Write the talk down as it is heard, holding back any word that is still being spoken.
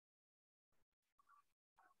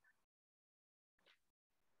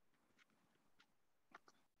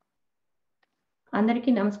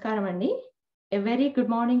Andariki namaskaram andi. A very good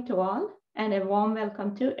morning to all and a warm welcome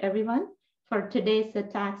to everyone for today's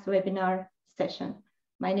tax webinar session.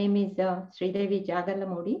 My name is Sridevi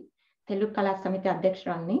Jagarlamudi, Telugu Kala Samiti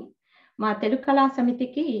Adhyakshuralni. మా తెలుగు కళా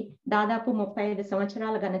సమితికి దాదాపు 35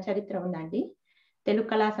 సంవత్సరాల ఘన చరిత్ర ఉందండి. తెలుగు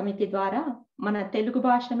కళా సమితి ద్వారా మన తెలుగు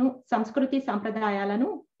భాషను, సంస్కృతి సంప్రదాయాలను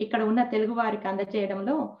ఇక్కడ ఉన్న తెలుగు వారికి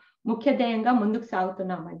అందజేయడంలో ముఖ్య ధ్యేయంగా ముందుకు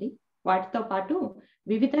సాగుతున్నామండి. వాటితో పాటు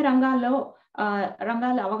వివిధ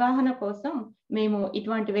రంగాల అవగాహన కోసం మేము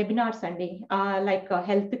ఇటువంటి వెబినార్స్ అండి, లైక్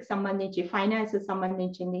హెల్త్ కి సంబంధించి, ఫైనాన్స్ కి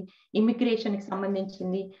సంబంధించింది, ఇమిగ్రేషన్ కి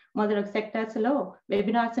సంబంధించింది మొదలగు సెక్టర్స్ లో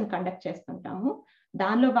వెబినార్స్ కండక్ట్ చేస్తుంటాము.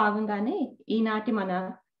 దానిలో భాగంగానే ఈనాటి మన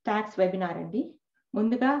ట్యాక్స్ వెబినార్ అండి.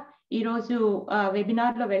 ముందుగా ఈరోజు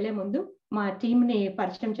వెబినార్ లో వెళ్లే ముందు మా టీమ్ ని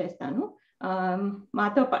పరిచయం చేస్తాను.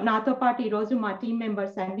 నాతో పాటు ఈరోజు మా టీమ్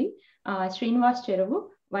మెంబర్స్ అండి, శ్రీనివాస్ చెరువు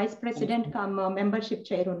vice president come membership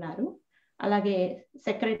chair ఉన్నారు. అలాగే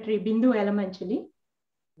సెక్రటరీ బిందు ఎలమంచిలి,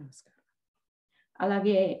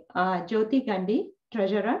 అలాగే జ్యోతి గండి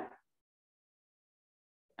ట్రెజరర్,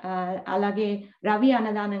 అలాగే రవి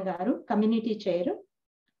అన్నదానం గారు కమ్యూనిటీ చైర్.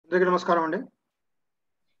 నమస్కారం అండి.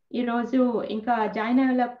 ఈరోజు ఇంకా జాయిన్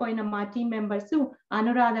అవ్వలేకపోయిన మా team members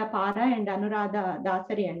Anuradha para and Anuradha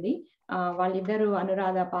Dasari అండి. వాళ్ళిద్దరు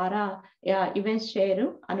అనురాధ పారా events chair,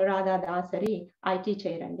 Anuradha Dasari IT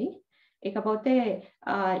chair అండి. ఇకపోతే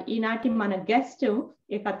ఈనాటి మన గెస్ట్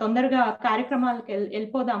ఇక తొందరగా కార్యక్రమాలకు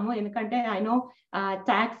వెళ్ళిపోదాము, ఎందుకంటే I know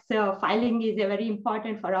tax filing is very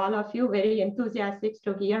important for all of you. Very enthusiastic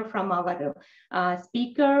to hear from our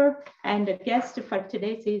speaker and guest for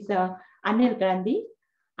today's is Anil Gandhi.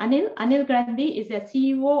 Anil Gandhi is a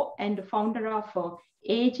CEO and founder of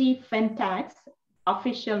AG FinTax,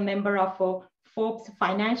 official member of Forbes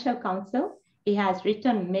Financial Council. He has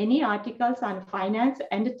written many articles on finance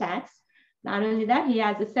and tax. Not only that, he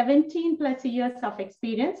has 17 plus years of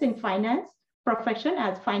experience in finance profession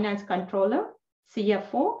as finance controller,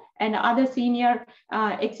 CFO, and other senior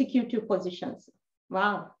executive positions.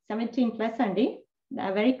 Wow, 17 plus, Andy.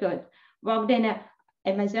 Very good. Worked in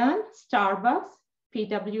Amazon, Starbucks,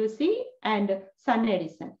 PwC, and Sun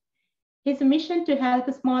Edison. His mission to help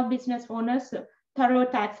small business owners thorough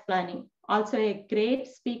tax planning. Also a great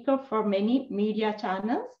speaker for many media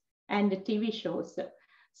channels and TV shows.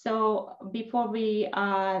 So before we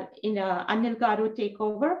Anil Garu take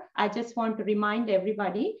over, I just want to remind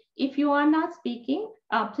everybody, if you are not speaking,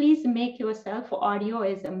 please make yourself audio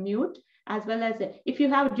as a mute, as well as if you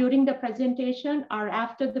have during the presentation or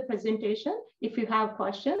after the presentation, if you have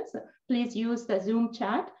questions, please use the Zoom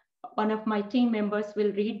chat. One of my team members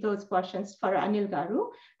will read those questions for Anil Garu,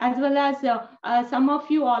 as well as some of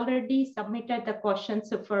you already submitted the questions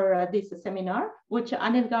for this seminar, which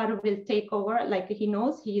Anil Garu will take over. Like he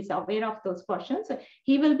knows, he is aware of those questions.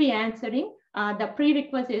 He will be answering the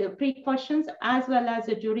pre-questions as well as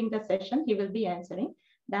during the session, he will be answering.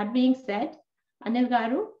 That being said, Anil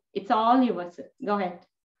Garu, it's all yours. Go ahead.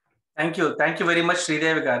 Thank you. Thank you very much,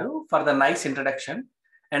 Sridevi Garu, for the nice introduction.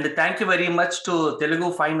 And thank you very much to Telugu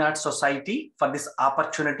Fine Arts Society for this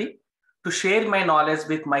opportunity to share my knowledge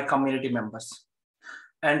with my community members.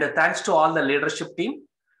 And thanks to all the leadership team.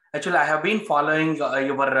 Actually, I have been following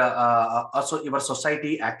your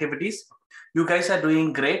society activities. You guys are doing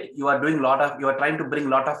great. You are trying to bring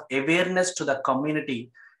a lot of awareness to the community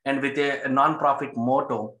and with a non-profit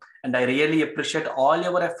motto. And I really appreciate all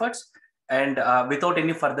your efforts. And without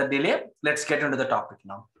any further delay, let's get into the topic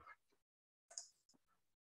now.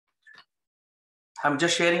 I'm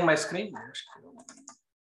just sharing my screen.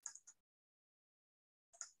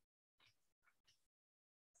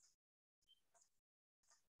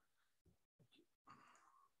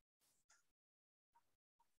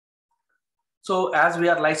 So as we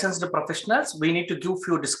are licensed professionals, we need to give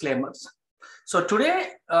few disclaimers. So today,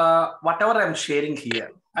 whatever I'm sharing here,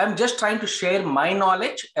 I'm just trying to share my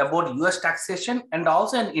knowledge about US taxation and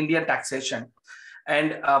also in Indian taxation. And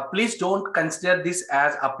please don't consider this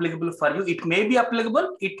as applicable for you. It may be applicable,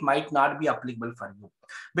 it might not be applicable for you.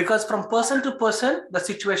 Because from person to person, the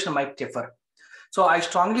situation might differ. So I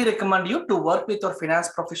strongly recommend you to work with your finance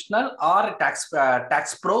professional or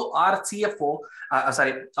tax pro or CFO,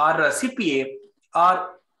 or CPA or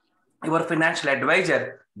your financial advisor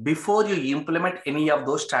before you implement any of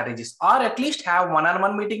those strategies, or at least have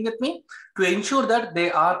one-on-one meeting with me to ensure that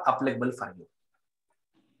they are applicable for you.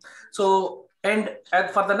 So, and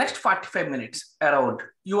for the next 45 minutes around,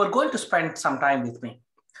 you are going to spend some time with me.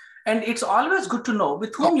 And it's always good to know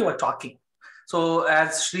with whom you are talking. So as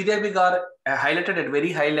Sridevi Garu highlighted at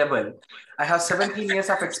very high level, I have 17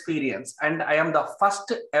 years of experience and I am the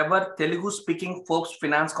first ever Telugu speaking Forbes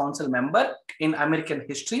Finance Council member in American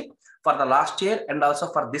history, for the last year and also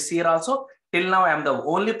for this year also. Till now, I am the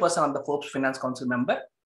only person on the Forbes Finance Council member.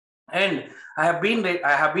 And I have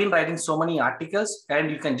been writing so many articles, and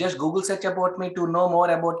you can just Google search about me to know more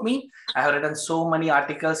about me. I have written so many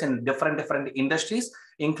articles in different industries,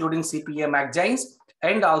 including CPA magazines,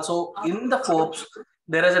 and also in the Forbes.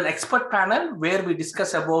 There is an expert panel where we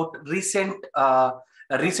discuss about recent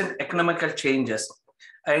economical changes.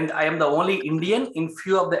 And I am the only Indian in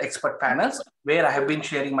few of the expert panels where I have been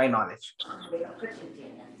sharing my knowledge.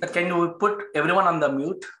 But can you put everyone on the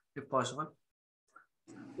mute if possible?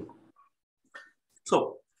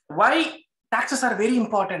 So why taxes are very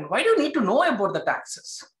important? Why do you need to know about the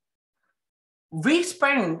taxes? We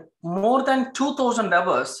spend more than 2,000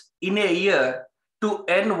 hours in a year to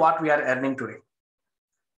earn what we are earning today.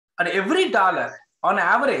 And every dollar, on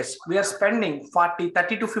average, we are spending 30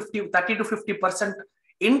 to 50%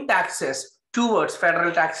 in taxes towards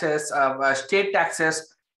federal taxes, state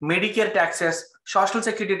taxes, Medicare taxes, social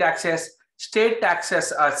security taxes, state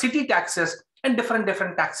taxes, city taxes, and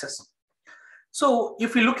different taxes. So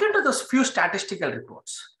if you look into those few statistical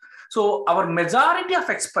reports, so our majority of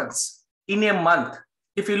expense in a month,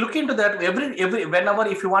 if you look into that, whenever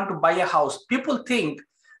if you want to buy a house, people think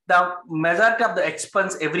the majority of the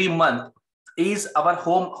expense every month is our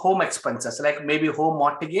home expenses, like maybe home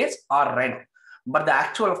mortgage or rent. But the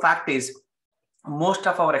actual fact is most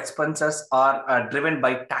of our expenses are driven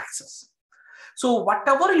by taxes. So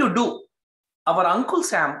whatever you do, our Uncle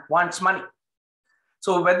Sam wants money.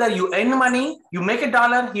 So whether you earn money, you make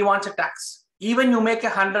 $1, he wants a tax. Even you make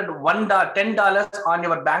 $10 on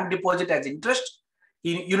your bank deposit as interest,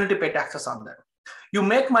 you need to pay taxes on that. You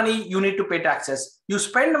make money, you need to pay taxes. You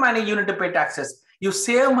spend money, you need to pay taxes. You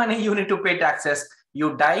save money, you need to pay taxes.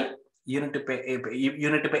 You die, you need to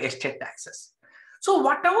pay estate taxes. So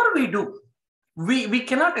whatever we do, we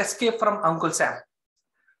cannot escape from Uncle Sam.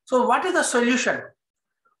 So what is the solution?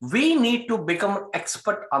 We need to become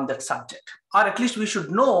expert on that subject, or at least we should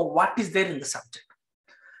know what is there in the subject.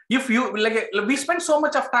 If you we spend so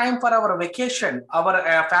much of time for our vacation,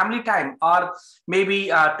 our family time, or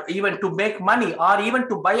maybe even to make money, or even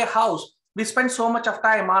to buy a house, we spend so much of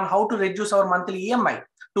time on how to reduce our monthly EMI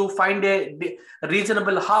to find a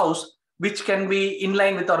reasonable house which can be in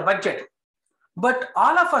line with our budget. But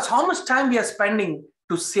all of us, how much time we are spending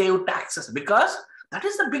to save taxes? Because that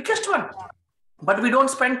is the biggest one. But we don't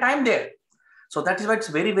spend time there. So that is why it's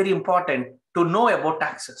very, very important to know about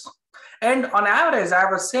taxes. And on average, I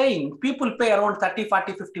was saying people pay around 30,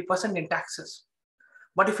 40, 50% in taxes.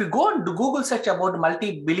 But if you go and do Google search about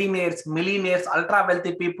multi-billionaires, millionaires,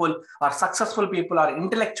 ultra-wealthy people, or successful people, or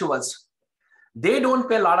intellectuals, they don't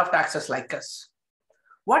pay a lot of taxes like us.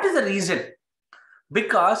 What is the reason?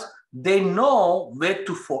 Because they know where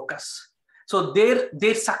to focus. So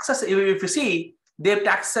their success, if you see, the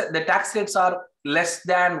tax rates are less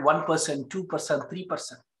than 1%, 2%,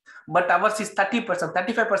 3%. But ours is 30%,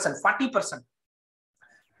 35%,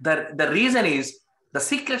 40%. The reason is, the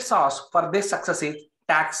secret sauce for this success is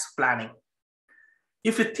tax planning.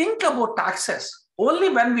 If you think about taxes, only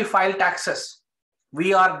when we file taxes,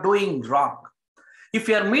 we are doing wrong. If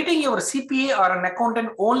you are meeting your CPA or an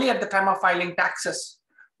accountant only at the time of filing taxes,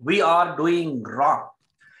 we are doing wrong.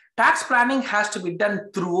 Tax planning has to be done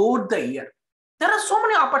throughout the year. There are so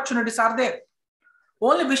many opportunities are there.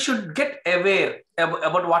 Only we should get aware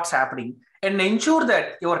about what's happening and ensure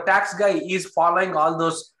that your tax guy is following all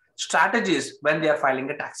those strategies when they are filing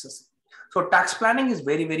the taxes. So tax planning is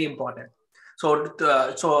very, very important.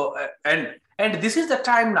 And this is the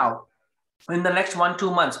time now. In the next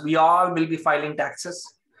 1-2 months, we all will be filing taxes.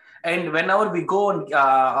 And whenever we go and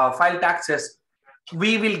file taxes,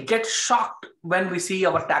 we will get shocked when we see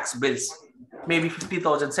our tax bills. Maybe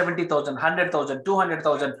 50,000, 70,000, 100,000,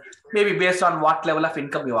 200,000, maybe based on what level of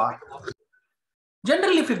income you are.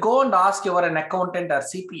 Generally, if you go and ask an accountant or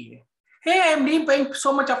CPA, hey, I am paying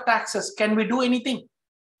so much of taxes, can we do anything?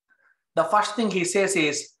 The first thing he says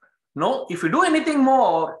is, no, if you do anything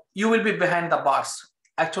more, you will be behind the bars.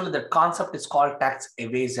 Actually, the concept is called tax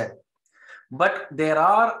evasion. But there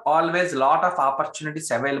are always a lot of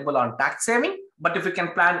opportunities available on tax saving, but if you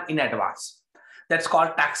can plan in advance, that's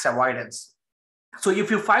called tax avoidance. So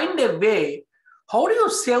if you find a way, how do you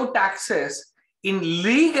save taxes in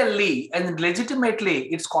legally and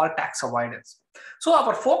legitimately, it's called tax avoidance. So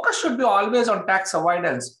our focus should be always on tax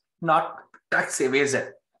avoidance, not tax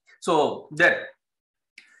evasion. So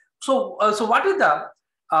what is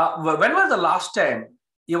when was the last time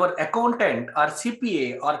your accountant or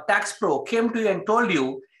CPA or tax pro came to you and told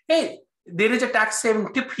you, hey, there is a tax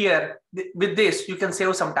saving tip here. With this, you can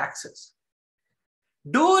save some taxes.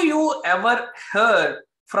 Do you ever heard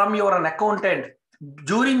from an accountant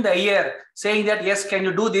during the year saying that, yes, can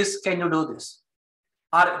you do this? Can you do this?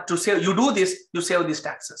 Or to say you do this, you save these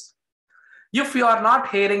taxes. If you are not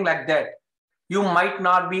hearing like that, you might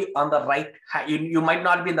not be on the right, you might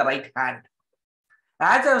not be in the right hand.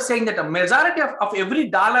 As I was saying that a majority of every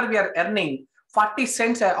dollar we are earning, 40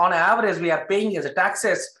 cents on average we are paying as a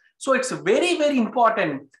taxes. So it's very, very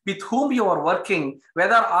important with whom you are working,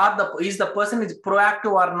 whether is the person is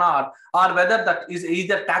proactive or not, or whether that is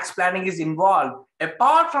either tax planning is involved,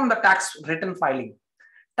 apart from the tax return filing.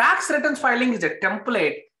 Tax returns filing is a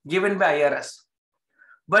template given by IRS.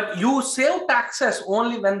 But you save taxes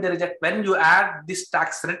only when when you add this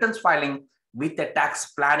tax returns filing with a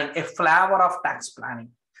tax planning, a flavor of tax planning.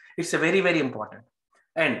 It's a very, very important.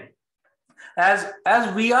 And as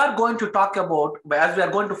we are going to talk about, as we are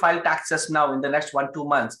going to file taxes now in the next 1-2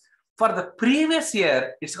 months, for the previous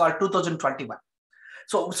year, it's called 2021.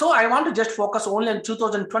 So I want to just focus only on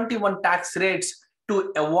 2021 tax rates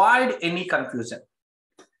to avoid any confusion.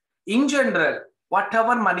 In general,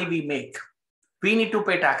 whatever money we make, we need to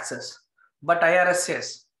pay taxes. But IRS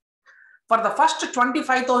says, for the first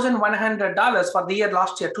 $25,100 for the year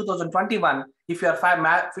last year, 2021, if you're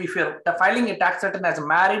filing a tax return as a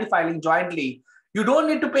married filing jointly, you don't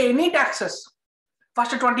need to pay any taxes.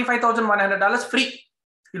 First $25,100 free.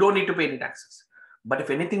 You don't need to pay any taxes. But if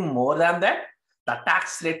anything more than that, the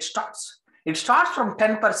tax rate starts. It starts from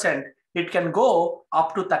 10%. It can go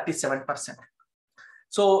up to 37%.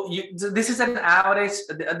 So this is an average.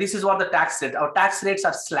 This is what the tax rate. Our tax rates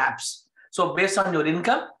are slabs. So based on your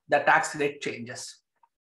income, the tax rate changes.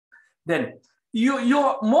 Then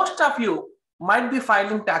most of you might be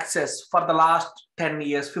filing taxes for the last 10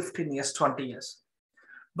 years, 15 years, 20 years.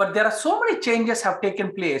 But there are so many changes have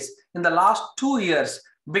taken place in the last 2 years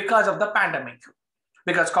because of the pandemic.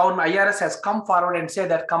 Because IRS has come forward and said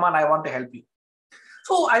that, come on, I want to help you.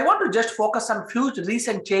 So I want to just focus on few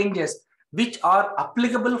recent changes which are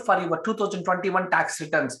applicable for your 2021 tax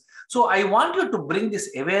returns. So I want you to bring this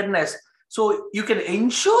awareness so you can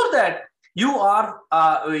ensure that you are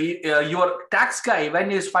your tax guy when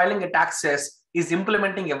he is filing a taxes is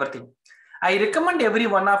implementing everything. I recommend every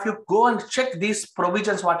one of you go and check these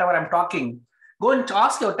provisions, whatever I'm talking. Go and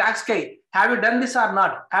ask your tax guy, have you done this or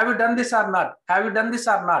not? Have you done this or not? Have you done this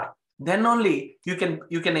or not? Then only you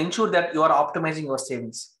can ensure that you are optimizing your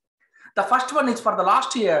savings. The first one is for the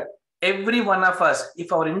last year. Every one of us,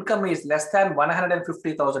 if our income is less than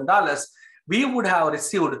 $150,000, we would have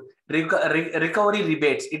received recovery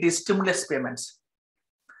rebates. It is stimulus payments.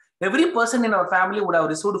 Every person in our family would have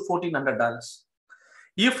received $1,400.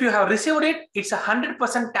 If you have received it, it's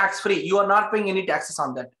 100% tax-free. You are not paying any taxes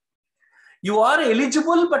on that. You are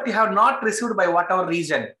eligible, but you have not received by whatever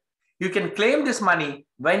reason. You can claim this money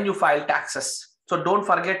when you file taxes. So don't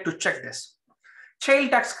forget to check this. Child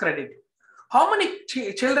tax credit. How many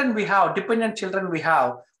children we have, dependent children we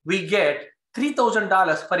have, we get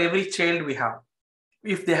 $3,000 for every child we have,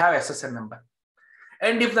 if they have SSN number.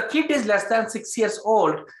 And if the kid is less than 6 years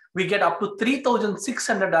old, we get up to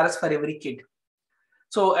 $3,600 for every kid.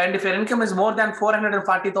 So, and if your income is more than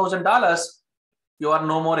 $440,000, you are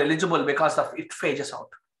no more eligible because of it phases out.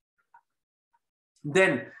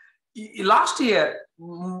 Then last year,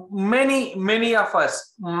 many of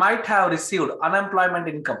us might have received unemployment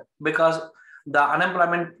income because the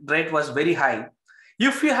unemployment rate was very high.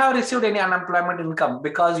 If you have received any unemployment income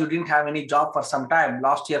because you didn't have any job for some time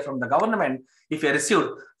last year from the government, if you received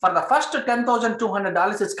for the first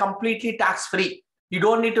 $10,200, it's completely tax-free. You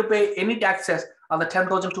don't need to pay any taxes on the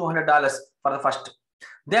 $10,200 for the first.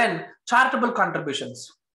 Then charitable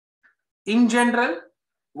contributions. In general,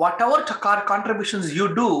 whatever contributions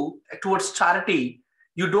you do towards charity,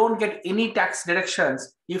 you don't get any tax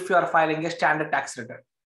deductions if you are filing a standard tax return.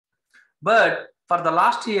 But for the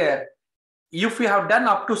last year, if you have done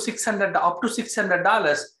up to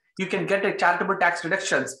 $600, you can get a charitable tax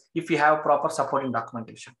deductions if you have proper supporting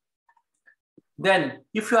documentation. Then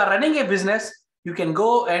if you are running a business, you can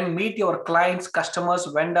go and meet your clients, customers,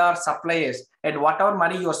 vendors, suppliers, and whatever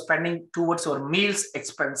money you are spending towards your meals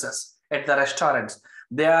expenses at the restaurants,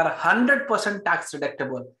 they are 100% tax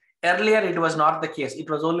deductible. Earlier, it was not the case. It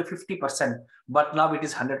was only 50%, but now it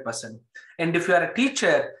is 100%. And if you are a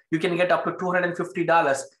teacher, you can get up to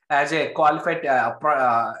 $250 as a qualified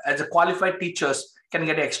teachers can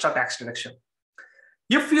get an extra tax deduction.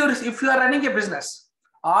 If you are running a business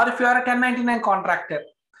or if you are a 1099 contractor,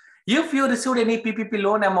 if you received any PPP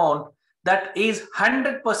loan amount, that is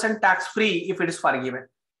 100% tax free if it is forgiven.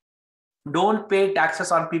 Don't pay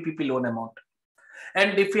taxes on PPP loan amount.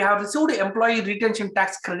 And if you have received employee retention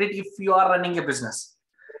tax credit, if you are running a business,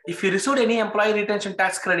 if you received any employee retention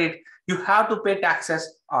tax credit, you have to pay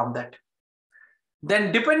taxes on that.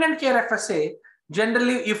 Then dependent care FSA,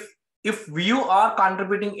 generally if you are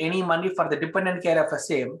contributing any money for the dependent care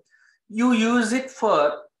FSA, you use it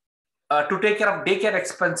for to take care of daycare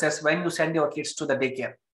expenses when you send your kids to the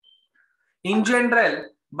daycare. In general,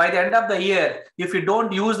 by the end of the year, if you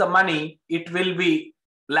don't use the money, it will be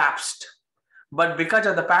lapsed. But because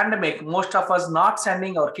of the pandemic, most of us not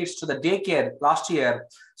sending our kids to the daycare last year.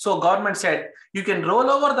 So government said, you can roll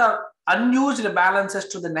over the unused balances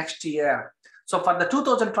to the next year. So for the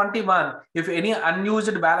 2021, if any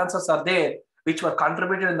unused balances are there, which were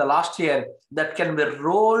contributed in the last year, that can be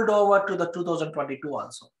rolled over to the 2022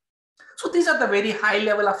 also. So these are the very high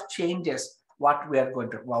level of changes what we are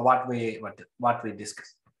going to, what we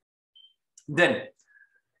discuss. Then,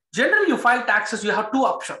 generally you file taxes, you have two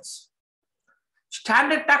options: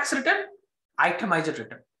 standard tax return, itemized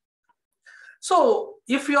return. So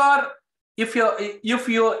if you're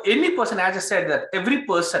any person, as I said, that every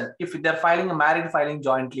person, if they're filing a married filing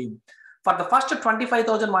jointly, for the first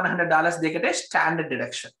 $25,100, they get a standard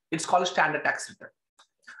deduction. It's called standard tax return.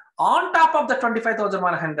 On top of the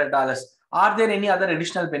 $25,100, are there any other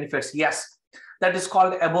additional benefits? Yes, that is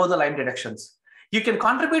called above the line deductions. You can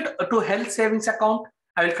contribute to health savings account.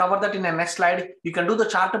 I will cover that in the next slide. You can do the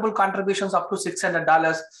charitable contributions up to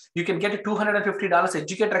 $600. You can get $250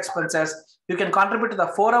 educator expenses. You can contribute to the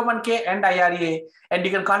 401k and IRA, and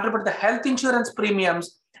you can contribute the health insurance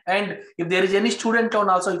premiums. And if there is any student loan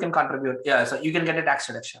also, you can contribute. Yeah, so you can get a tax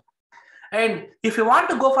deduction. And if you want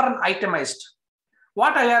to go for an itemized,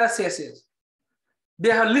 what IRS says is,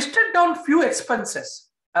 they have listed down few expenses,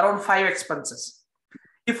 around 5 expenses.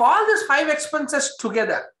 If all these 5 expenses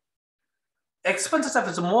together, expenses of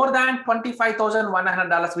is more than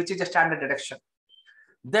 $25,100, which is a standard deduction,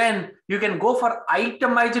 then you can go for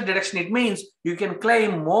itemized deduction. It means you can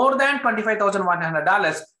claim more than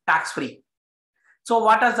 $25,100 tax-free. So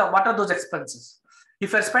what are those expenses?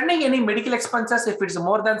 If you're spending any medical expenses, if it's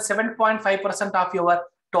more than 7.5% of your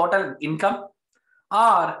total income,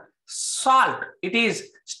 or SALT, it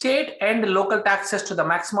is state and local taxes to the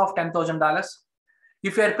maximum of $10,000.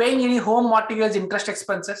 If you are paying any home mortgage interest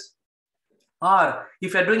expenses, or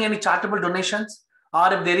if you are doing any charitable donations,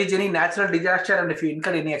 or if there is any natural disaster and if you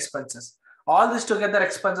incur any expenses, all this together,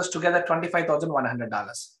 expenses together,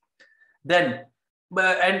 $25,100. Then,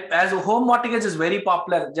 and as a home mortgage is very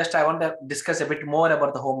popular, just I want to discuss a bit more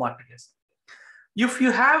about the home mortgage. If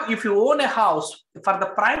you own a house, for the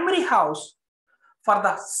primary house, for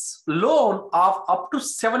the loan of up to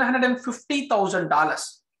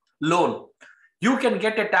 $750,000 loan, you can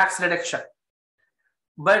get a tax reduction.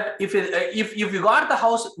 But if you got the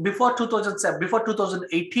house before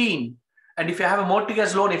 2018, and if you have a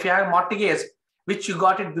mortgage loan, if you have a mortgage which you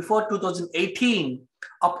got it before 2018,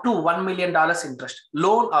 up to $1 million interest,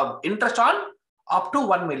 loan of interest on up to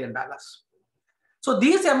 $1 million. So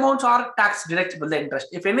these amounts are tax deductible, the interest.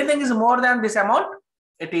 If anything is more than this amount,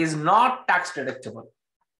 it is not tax deductible.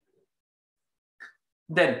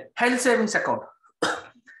 Then health savings account.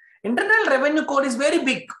 Internal Revenue Code is very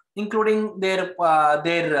big, including their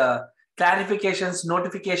clarifications,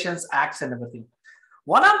 notifications, acts, and everything.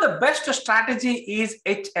 One of the best strategy is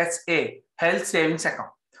HSA, health savings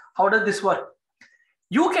account. How does this work?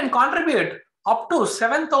 You can contribute up to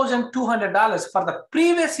 $7,200 for the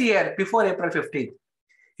previous year before April 15th,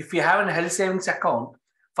 if you have a health savings account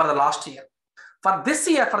for the last year. For this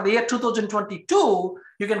year, for the year 2022,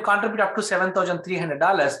 you can contribute up to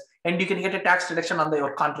 $7,300 and you can get a tax deduction on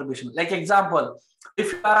your contribution. Like example,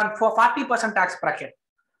 if you are on 40% tax bracket,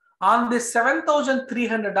 on this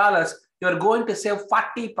 $7,300, you're going to save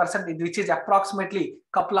 40%, which is approximately a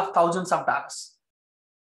couple of thousands of dollars.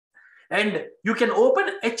 And you can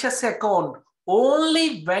open HSA account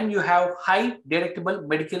only when you have high deductible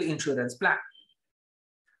medical insurance plan.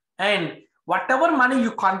 And whatever money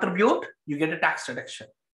you contribute, you get a tax deduction.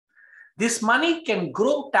 This money can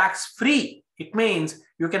grow tax-free. It means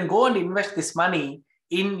you can go and invest this money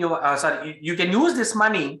in your, you can use this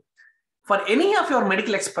money for any of your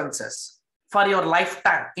medical expenses for your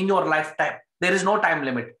lifetime, in your lifetime. There is no time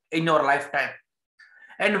limit in your lifetime.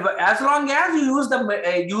 And as long as you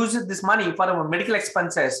use this money for our medical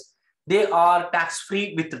expenses, they are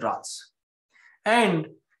tax-free withdrawals. And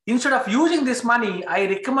instead of using this money, I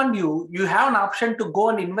recommend you have an option to go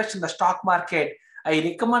and invest in the stock market. I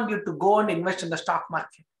recommend you to go and invest in the stock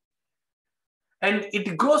market. And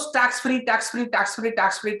it grows tax-free, tax-free, tax-free,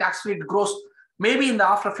 tax-free, tax-free. It grows maybe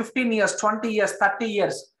after 15 years, 20 years, 30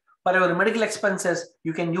 years for your medical expenses,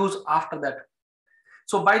 you can use after that.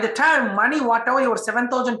 So by the time money, whatever your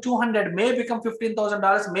 $7,200 may become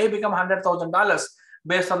 $15,000, may become $100,000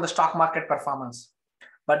 based on the stock market performance.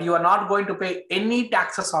 But you are not going to pay any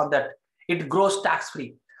taxes on that. it grows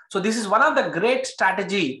tax-free. So this is one of the great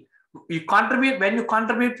strategy. You contribute, when you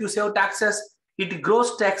contribute, you save taxes, it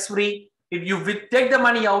grows tax-free. If you take the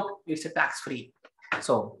money out, it's a tax-free.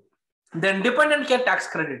 So then dependent care tax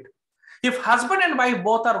credit. If husband and wife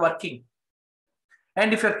both are working,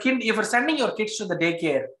 and if you're sending your kids to the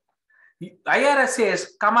daycare, IRS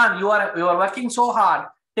says, come on, you are working so hard,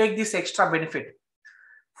 take this extra benefit.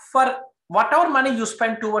 For whatever money you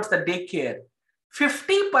spend towards the daycare,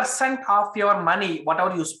 50% of your money,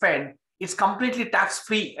 whatever you spend, is completely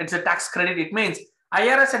tax-free. It's a tax credit. It means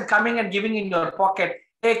IRS and coming and giving in your pocket,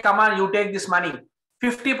 hey, come on, you take this money,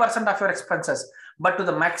 50% of your expenses, but to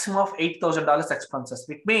the maximum of $8,000 expenses.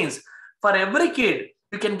 It means for every kid,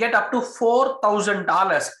 you can get up to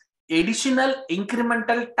 $4,000 additional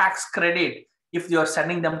incremental tax credit if you are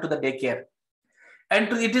sending them to the daycare. And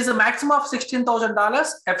it is a maximum of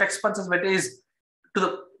 $16,000 if expenses, but it is to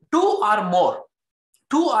the two or more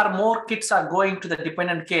kids are going to the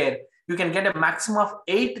dependent care, you can get a maximum of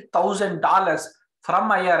 $8,000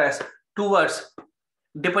 from IRS towards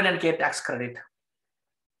dependent care tax credit.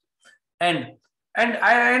 And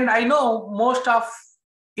I know most of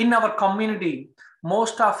in our community,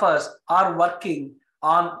 most of us are working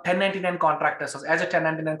on 1099 contractors as a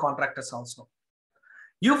 1099 contractors also.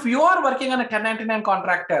 If you are working on a 1099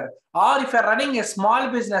 contractor, or if you're running a small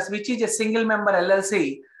business, which is a single member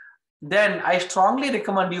LLC, then I strongly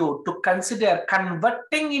recommend you to consider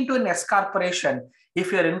converting into an S corporation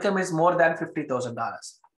if your income is more than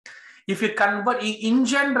 $50,000. If you convert in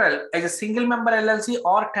general as a single member LLC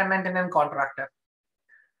or 1099 contractor,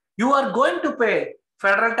 you are going to pay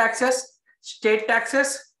federal taxes, state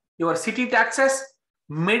taxes, your city taxes,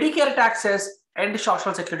 Medicare taxes, and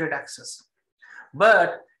social security taxes.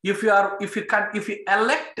 But if you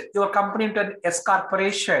elect your company into an S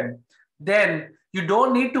corporation, then you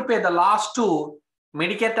don't need to pay the last two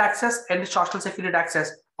Medicare taxes and social security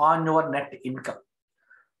taxes on your net income.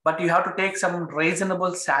 But you have to take some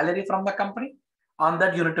reasonable salary from the company. On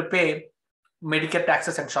that, you need to pay Medicare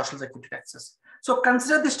taxes and social security taxes. So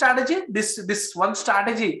consider this strategy. This one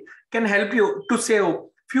strategy can help you to save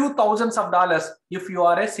few thousands of dollars if you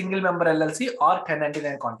are a single member LLC or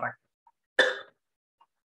 1099 contractor.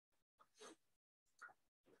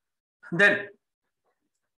 Then,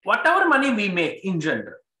 whatever money we make in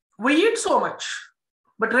general, we eat so much,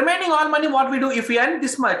 but remaining all money, what we do, if we earn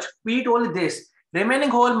this much, we eat only this. Remaining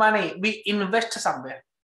whole money, we invest somewhere.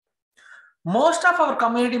 Most of our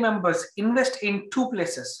community members invest in two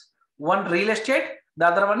places. One real estate, the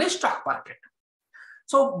other one is stock market.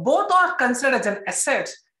 So both are considered as an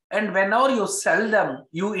asset, and whenever you sell them,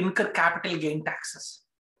 you incur capital gain taxes.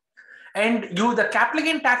 And the capital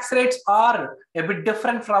gain tax rates are a bit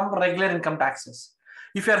different from regular income taxes.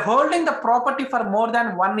 If you're holding the property for more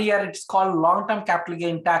than 1 year, it's called long-term capital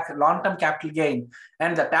gain tax, long-term capital gain,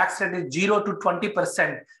 and the tax rate is 0 to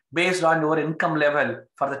 20% based on your income level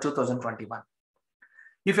for the 2021.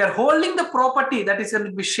 If you're holding the property, that is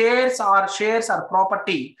shares or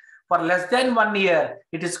property for less than 1 year,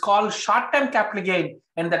 it is called short-term capital gain,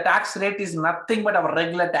 and the tax rate is nothing but our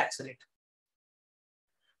regular tax rate.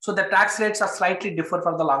 So the tax rates are slightly different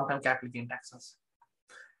from the long-term capital gain taxes.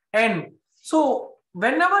 And so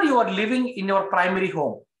whenever you are living in your primary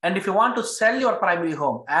home, and if you want to sell your primary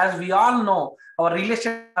home, as we all know, our real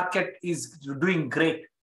estate market is doing great.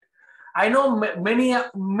 I know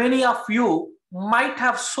many of you might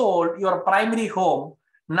have sold your primary home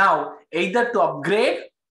now, either to upgrade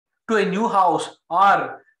to a new house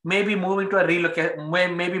or maybe moving to a relocation,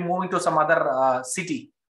 maybe moving to some other city.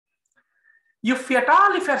 If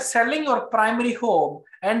you're selling your primary home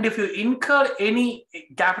and if you incur any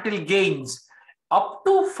capital gains up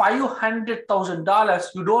to $500,000,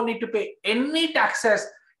 you don't need to pay any taxes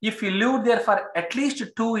if you lived there for at least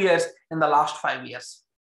 2 years in the last 5 years.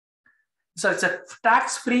 So it's a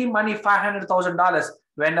tax-free money, $500,000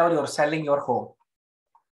 whenever you're selling your home.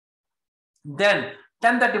 Then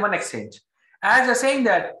 1031 exchange. As you're saying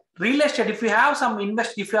that real estate, if you have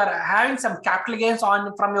if you are having some capital gains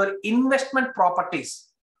from your investment properties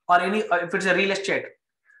or if it's a real estate,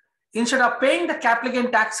 instead of paying the capital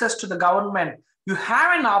gain taxes to the government, you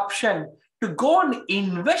have an option to go and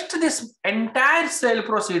invest this entire sale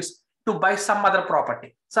proceeds to buy some other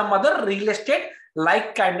property, some other real estate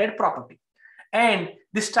like-kinded property. And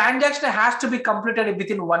this transaction has to be completed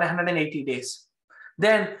within 180 days.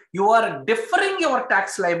 Then you are deferring your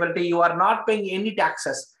tax liability. You are not paying any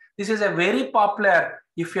taxes. This is a very popular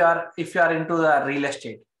if you are into the real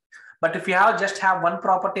estate. But if you just have one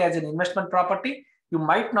property as an investment property, you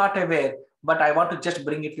might not aware, but I want to just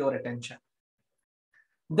bring it to your attention.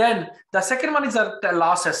 Then the second one is the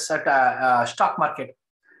losses at stock market.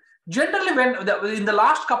 Generally, in the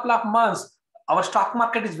last couple of months, our stock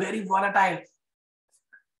market is very volatile.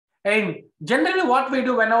 And generally what we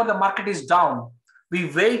do whenever the market is down, we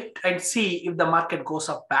wait and see if the market goes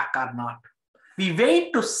up back or not. We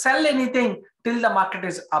wait to sell anything till the market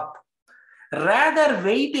is up. Rather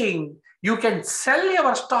waiting, you can sell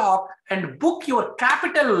your stock and book your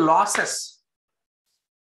capital losses.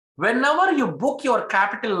 Whenever you book your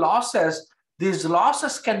capital losses, these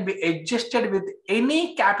losses can be adjusted with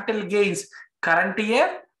any capital gains current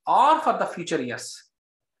year or for the future years.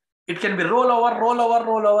 It can be rollover, rollover,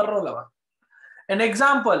 rollover, rollover. An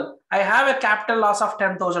example, I have a capital loss of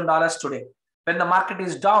 $10,000 today. When the market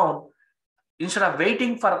is down, instead of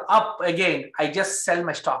waiting for up again, I just sell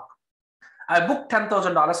my stock. I booked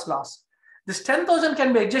 $10,000 loss. This 10,000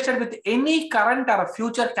 can be adjusted with any current or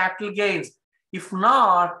future capital gains. If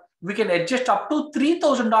not, we can adjust up to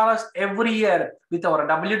 $3,000 every year with our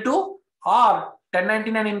W-2 or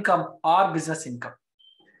 1099 income or business income.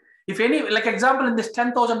 If any, like example, in this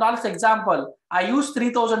 $10,000 example, I use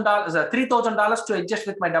 $3,000 to adjust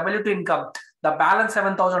with my W-2 income. The balance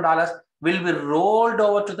 $7,000 will be rolled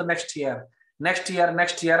over to the next year. Next year,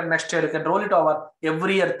 next year, next year. You can roll it over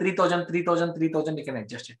every year, 3,000, 3,000, 3,000, you can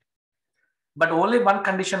adjust it. But only one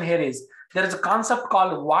condition here is, there is a concept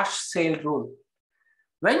called wash sale rule.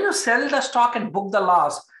 When you sell the stock and book the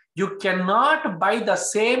loss, you cannot buy the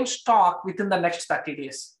same stock within the next 30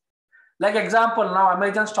 days. Like example, now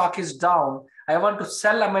Amazon stock is down. I want to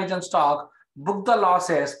sell Amazon stock, book the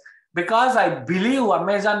losses. Because I believe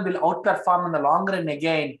Amazon will outperform in the long run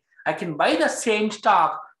again, I can buy the same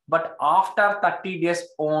stock, but after 30 days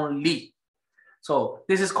only. So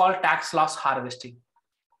this is called tax loss harvesting.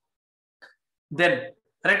 Then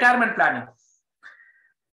retirement planning.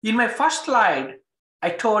 In my first slide, I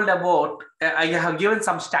told about, I have given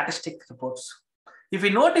some statistic reports. If you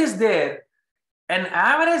notice there, an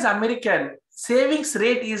average American savings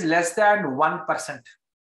rate is less than 1%.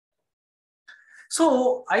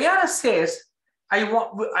 So IRS says,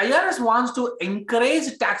 IRS wants to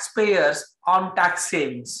encourage taxpayers on tax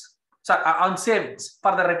savings, on savings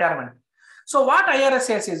for the retirement. So what IRS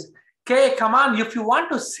says is, okay, come on, if you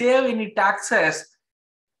want to save any taxes,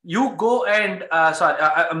 you go and,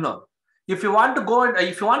 no. If you want to go and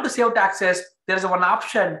if you want to save taxes, there's one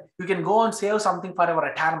option. You can go and save something for your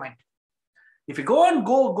retirement. If you go and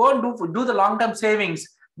do the long-term savings,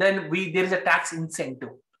 then there is a tax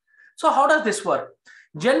incentive. So how does this work?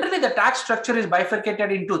 Generally, the tax structure is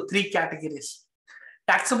bifurcated into 3 categories: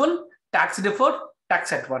 taxable, tax deferred,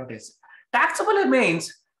 tax advantage. Taxable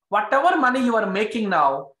means whatever money you are making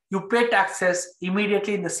now, you pay taxes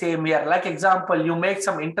immediately in the same year. Like example, you make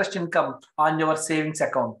some interest income on your savings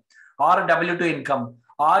account, or W-2 income,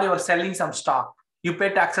 or you are selling some stock. You pay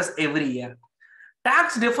taxes every year.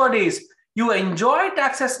 Tax deferred is you enjoy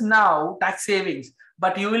taxes now, tax savings,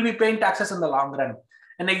 but you will be paying taxes in the long run.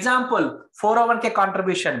 An example, 401k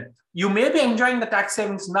contribution. You may be enjoying the tax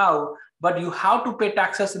savings now, but you have to pay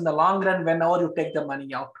taxes in the long run whenever you take the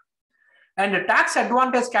money out. And the tax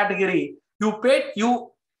advantage category, you pay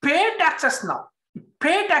taxes now. You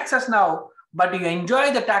pay taxes now, but you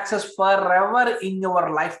enjoy the taxes forever in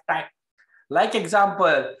your lifetime. Like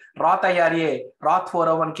example, Roth IRA, Roth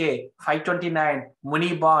 401k, 529,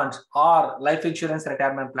 Muni bonds, or life insurance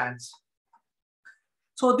retirement plans.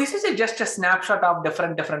 So this is just a snapshot of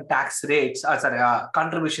different tax rates,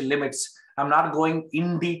 contribution limits. I'm not going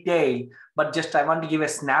in detail, but just I want to give a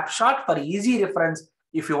snapshot for easy reference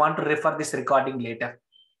if you want to refer this recording later.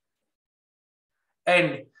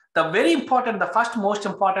 And the first most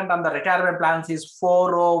important on the retirement plans is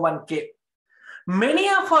 401k. Many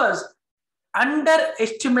of us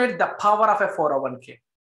underestimate the power of a 401k.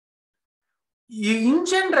 In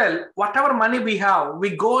general, whatever money we have,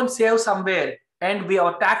 we go and save somewhere, and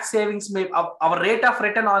our tax savings our rate of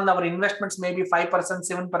return on our investments may be 5%,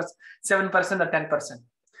 7%, or 10%.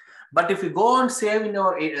 But if you go and save in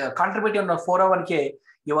your contribute in your 401k,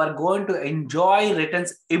 you are going to enjoy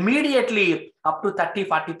returns immediately up to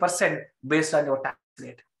 30-40% based on your tax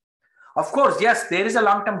rate. Of course, yes, there is a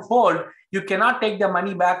long-term hold. You cannot take the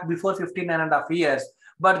money back before 15.5 years,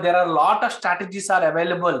 but there are a lot of strategies are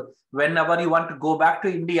available whenever you want to go back to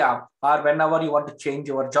India or whenever you want to change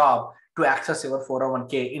your job to access your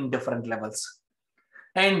 401k in different levels.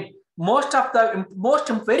 And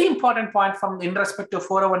very important point in respect to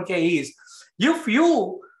 401k is if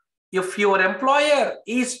your employer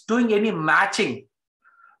is doing any matching,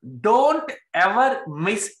 don't ever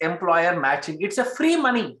miss employer matching. It's a free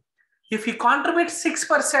money. If you contribute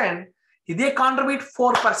 6%, they contribute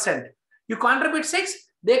 4%. You contribute 6,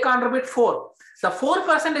 they contribute 4. The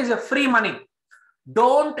 4% is a free money.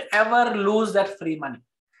 Don't ever lose that free money.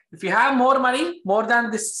 If you have more money, more than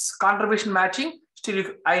this contribution matching, still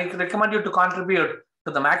I recommend you to contribute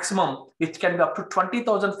to the maximum, which can be up to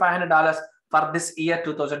 $20,500 for this year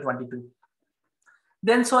 2022.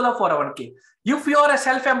 Then solo 401k. If you are a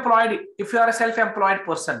self-employed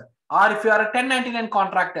person, or if you are a 1099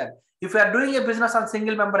 contractor, if you are doing a business on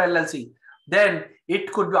single member LLC, then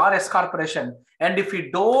it could be RS corporation. And if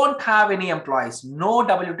you don't have any employees, no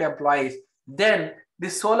W2 employees, then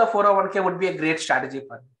this solo 401k would be a great strategy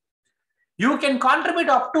for you. You can contribute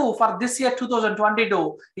up to, for this year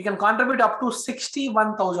 2022, you can contribute up to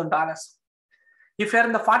 $61,000. If you're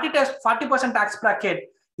in the 40% tax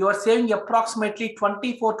bracket, you are saving approximately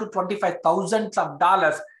 $24,000 to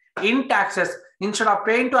 $25,000 in taxes. Instead of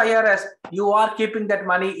paying to IRS, you are keeping that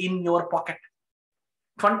money in your pocket.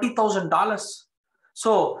 $20,000.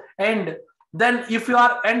 So, and then if you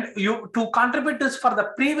are, and you to contribute this for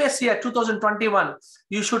the previous year 2021,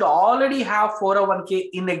 you should already have 401k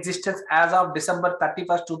in existence as of December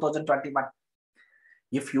 31st, 2021.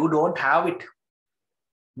 If you don't have it,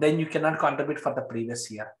 then you cannot contribute for the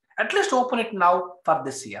previous year. At least open it now for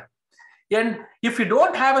this year. And if you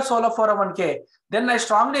don't have a solo 401k, then I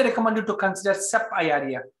strongly recommend you to consider SEP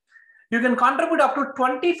IRA. You can contribute up to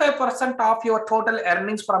 25% of your total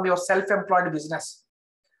earnings from your self-employed business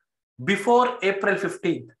before April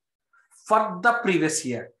 15th for the previous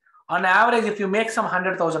year. On average, if you make some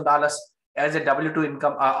 $100,000 as a W2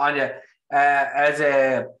 income as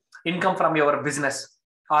a income from your business,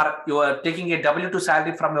 or you are taking a W2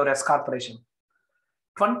 salary from your S corporation,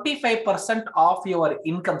 25% of your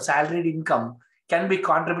income, salaried income, can be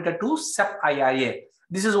contributed to SEP IRA.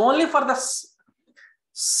 This is only for the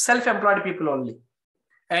self-employed people only.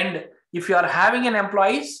 And if you are having an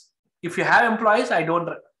employees, if you have employees,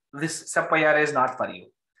 this SEP IRA is not for you.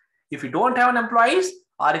 If you don't have an employees,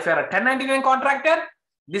 or if you are a 1099 contractor,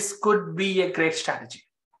 this could be a great strategy.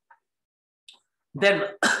 Then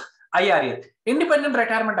IRA, independent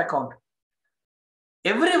retirement account.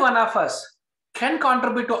 Every one of us can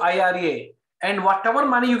contribute to IRA, and whatever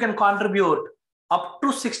money you can contribute up to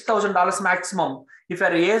 $6,000 maximum. If you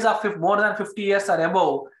are age of more than 50 years or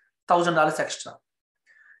above, $1,000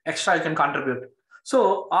 extra you can contribute.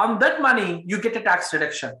 So on that money, you get a tax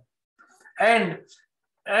reduction, and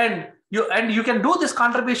you can do this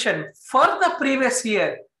contribution for the previous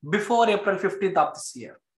year before April 15th of this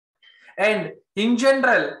year. And in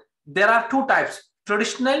general, there are two types: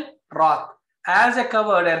 traditional, Roth. As I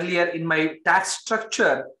covered earlier in my tax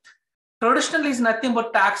structure, traditional is nothing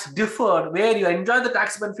but tax deferred, where you enjoy the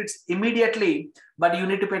tax benefits immediately, but you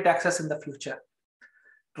need to pay taxes in the future.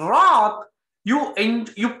 Roth, you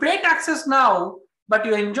pay taxes now, but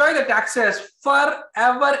you enjoy the taxes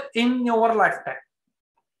forever in your lifetime.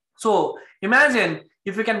 So imagine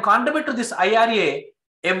if you can contribute to this IRA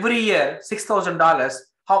every year $6,000,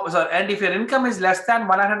 and if your income is less than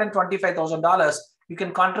 $125,000, you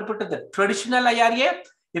can contribute to the traditional IRA.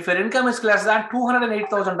 If your income is less than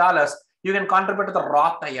 $208,000, you can contribute to the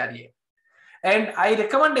Roth IRA. And I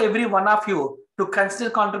recommend every one of you to consider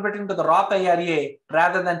contributing to the Roth IRA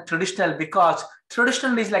rather than traditional, because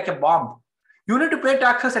traditional is like a bomb. You need to pay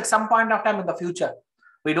taxes at some point of time in the future.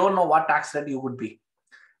 We don't know what tax rate you would be.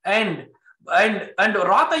 And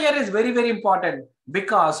Roth IRA is very, very important,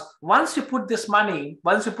 because once you put this money,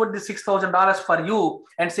 once you put the $6,000 for you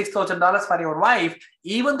and $6,000 for your wife,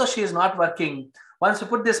 even though she is not working, once you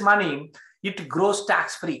put this money, it grows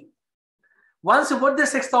tax-free. Once you put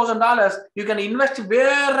this $6,000, you can invest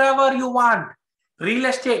wherever you want. Real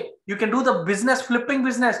estate, you can do the business, flipping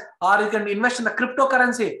business, or you can invest in the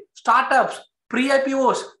cryptocurrency, startups,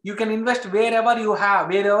 pre-IPOs. You can invest wherever you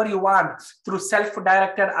want through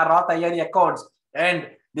self-directed or Roth IRA accounts, and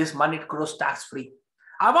this money grows tax-free.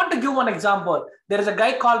 I want to give one example. There is a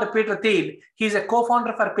guy called Peter Thiel. He's a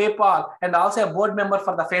co-founder for PayPal and also a board member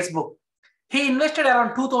for the Facebook. He invested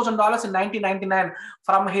around $2,000 in 1999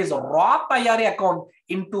 from his Roth IRA account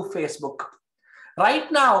into Facebook.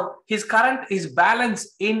 Right now, his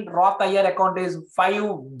balance in Roth IRA account is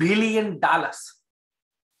 $5 billion.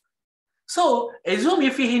 So assume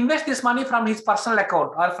if he invests this money from his personal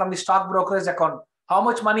account or from the stock broker's account, how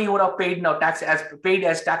much money he would have paid now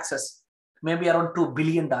as taxes? Maybe around $2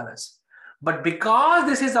 billion. But because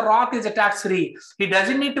this is a Roth, is a tax-free, he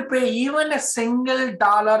doesn't need to pay even a single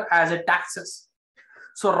dollar as a taxes.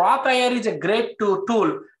 So Roth IRA is a great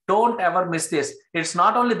tool. Don't ever miss this. It's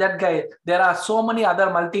not only that guy. There are so many other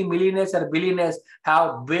multi-millionaires or billionaires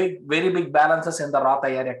have very big balances in the Roth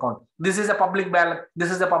IRA account. This is a public balance. This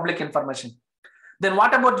is the public information. Then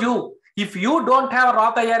what about you? If you don't have a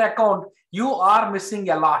Roth IRA account, you are missing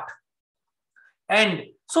a lot. And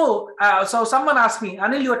so someone asked me,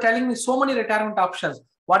 Anil, you are telling me so many retirement options.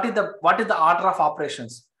 what is the order of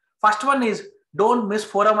operations? First one is don't miss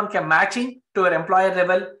 401k matching to your employer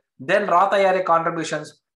level, then Roth IRA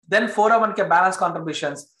contributions, then 401k balance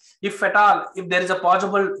contributions. If at all, if there is a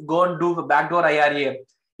possible, go and do the backdoor IRA.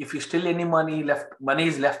 If you still any money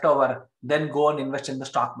is left over, then go and invest in the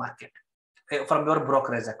stock market from your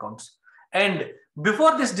brokerage accounts. And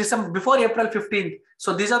before April 15th,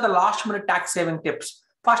 so these are the last minute tax saving tips.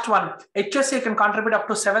 First one, HSA can contribute up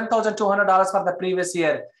to $7,200 for the previous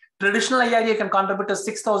year. Traditional IRA can contribute to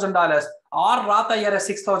 $6,000 or Roth IRA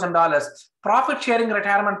 $6,000. Profit sharing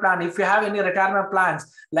retirement plan, if you have any retirement plans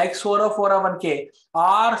like SORO 401k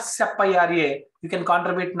or SEP IRA, you can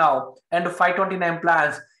contribute now. And 529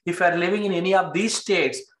 plans, if you are living in any of these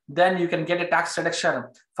states, then you can get a tax reduction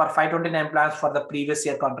for 529 plans for the previous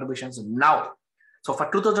year contributions now. So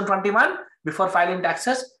for 2021, before filing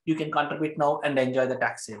taxes, you can contribute now and enjoy the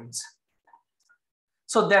tax savings.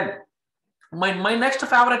 So then, my next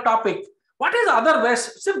favorite topic, what is the other ways?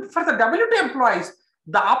 See, for the W2 employees,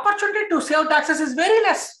 the opportunity to save taxes is very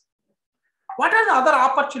less. What are the other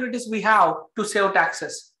opportunities we have to save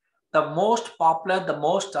taxes? The most popular,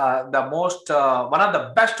 one of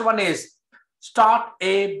the best one is start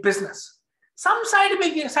a business. Some side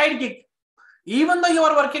gig. Even though you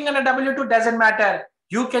are working on a W2, doesn't matter.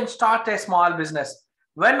 You can start a small business.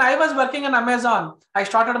 When I was working on Amazon, I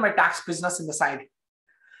started my tax business in the side.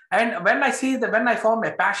 And when I found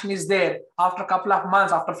my passion is there, after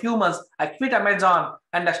a few months, I quit Amazon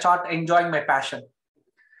and I start enjoying my passion.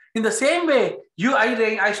 In the same way,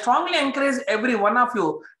 I strongly encourage every one of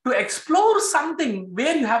you to explore something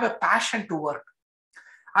where you have a passion to work.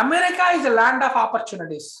 America is a land of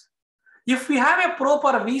opportunities. If we have a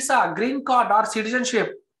proper visa, green card, or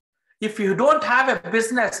citizenship, if you don't have a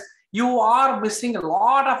business, you are missing a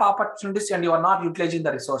lot of opportunities and you are not utilizing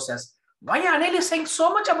the resources. Why Anil is saying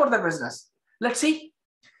so much about the business? Let's see.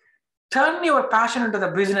 Turn your passion into the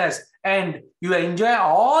business and you enjoy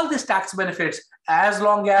all these tax benefits as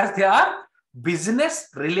long as they are business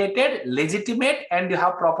related, legitimate, and you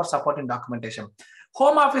have proper support and documentation.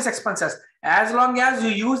 Home office expenses, as long as you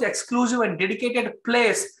use exclusive and dedicated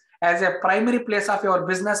place as a primary place of your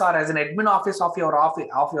business or as an admin office of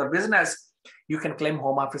your business, you can claim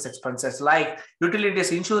home office expenses like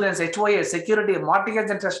utilities, insurance, HOA, security, mortgage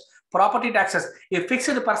interest, property taxes. A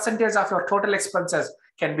fixed percentage of your total expenses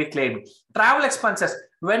can be claimed. Travel expenses,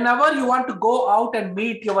 whenever you want to go out and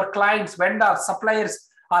meet your clients, vendors, suppliers,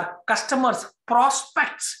 or customers,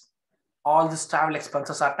 prospects, all these travel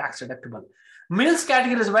expenses are tax deductible. Meals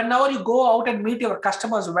categories, whenever you go out and meet your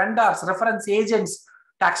customers, vendors, reference agents,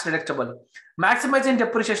 tax deductible. Maximizing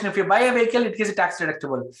depreciation, if you buy a vehicle, it is tax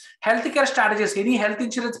deductible. Healthcare strategies, any health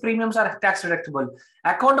insurance premiums are tax deductible.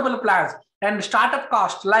 Accountable plans and startup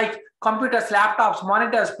costs like computers, laptops,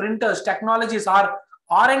 monitors, printers, technologies, or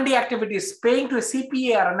R&D activities, paying to a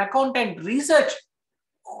CPA or an accountant, research,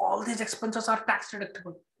 all these expenses are tax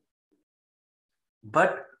deductible.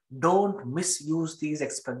 But don't misuse these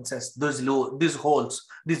expenses, these loopholes,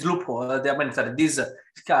 these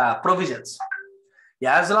provisions.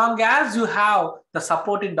 As long as you have the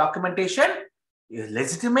support in documentation, is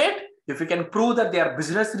legitimate. If you can prove that they are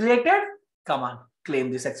business related, come on, claim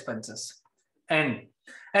these expenses. And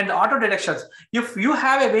auto deductions. If you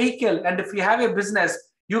have a vehicle and if you have a business,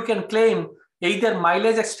 you can claim either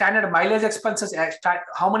mileage, standard mileage expenses,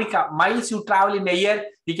 how many miles you travel in a year,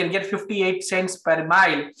 you can get 58 cents per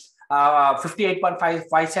mile,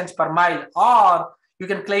 58.55 cents per mile, or you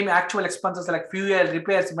can claim actual expenses like fuel,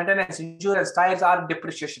 repairs, maintenance, insurance, tires, or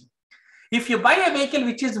depreciation. If you buy a vehicle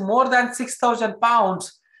which is more than 6,000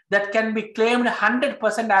 pounds, that can be claimed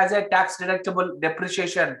 100% as a tax deductible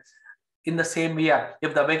depreciation in the same year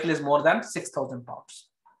if the vehicle is more than 6,000 pounds.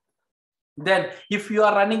 Then if you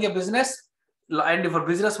are running a business and if your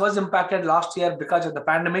business was impacted last year because of the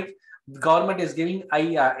pandemic, the government is giving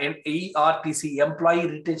an ERTC, employee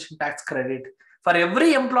retention tax credit. For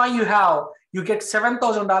every employee you have, you get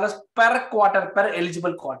 $7,000 per quarter, per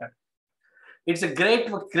eligible quarter. It's a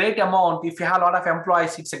great amount. If you have a lot of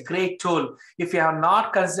employees, it's a great tool. If you have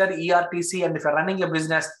not considered ERTC and if you're running a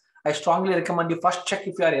business, I strongly recommend you first check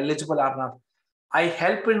if you are eligible or not. I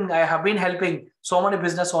have been helping so many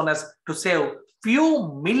business owners to save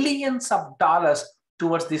few millions of dollars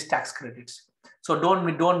towards these tax credits. So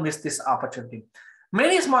don't miss this opportunity.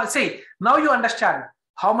 Many small, see, now you understand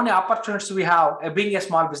how many opportunities we have being a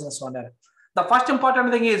small business owner. The first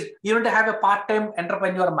important thing is you need to have a part-time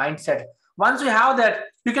entrepreneur mindset. Once you have that,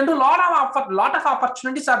 you can do a lot of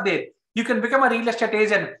opportunities are there. You can become a real estate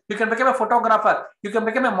agent. You can become a photographer. You can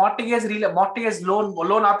become a mortgage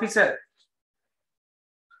loan officer.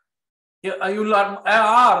 You learn,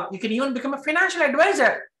 or you can even become a financial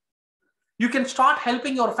advisor. You can start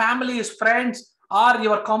helping your families, friends, or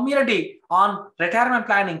your community on retirement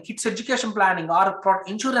planning, kids education planning, or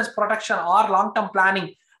insurance protection, or long-term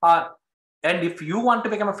planning. And if you want to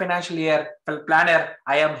become a financial planner,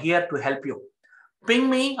 I am here to help you. Ping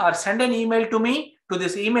me or send an email to me to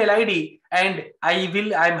this email ID, and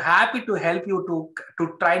I'm happy to help you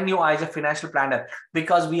to train you as a financial planner,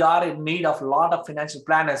 because we are in need of a lot of financial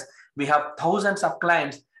planners. We have thousands of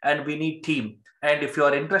clients and we need team. And if you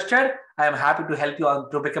are interested, I am happy to help you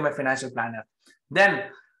to become a financial planner. Then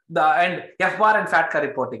FBAR and FATCA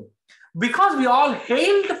reporting. Because we all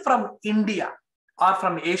hailed from India or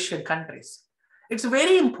from Asian countries, it's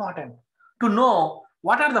very important to know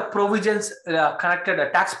what are the provisions connected,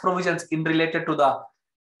 tax provisions in related to the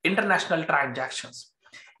international transactions.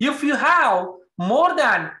 If you have more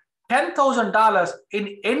than $10,000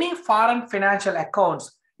 in any foreign financial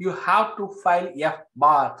accounts, you have to file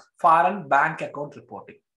FBAR, foreign bank account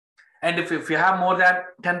reporting. And if you have more than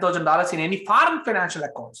 $10,000 in any foreign financial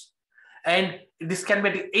accounts, and this can be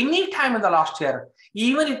at any time in the last year,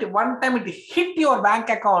 even if one time it hit your bank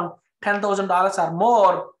account $10,000 or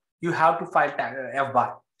more, you have to file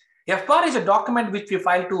FBAR. FBAR is a document which we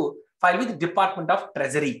file with the Department of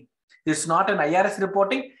Treasury. It's not an IRS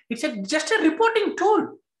reporting. It's just a reporting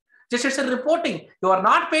tool. It's a reporting. You are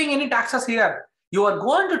not paying any taxes here. You are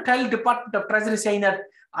going to tell Department of Treasury saying that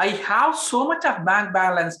I have so much of bank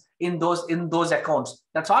balance in those accounts.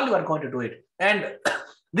 That's all you are going to do it. And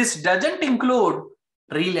this doesn't include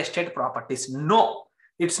real estate properties. No,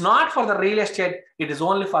 it's not for the real estate. It is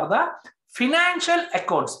only for the financial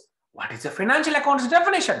accounts. What is the financial accounts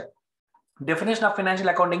definition? Definition of financial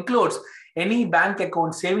account includes any bank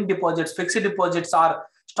account, saving deposits, fixed deposits, or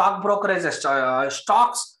stock brokerages,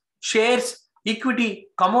 stocks, shares, equity,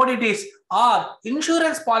 commodities, or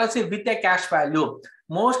insurance policy with a cash value.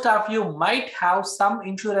 Most of you might have some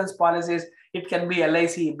insurance policies. It can be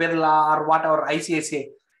LIC, Birla, or whatever, ICICI.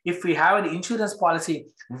 If we have an insurance policy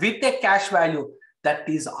with a cash value, that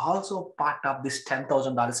is also part of this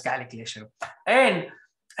 $10,000 calculation.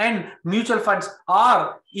 And mutual funds,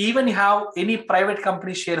 or even have any private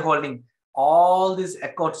company shareholding, all these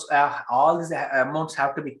accounts, all these amounts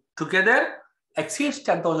have to be together exceeds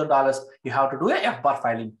 $10,000. You have to do a FBAR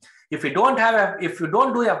filing. If you don't do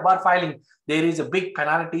FBAR filing, there is a big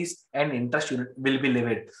penalties and interest will be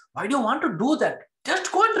levied. Why do you want to do that?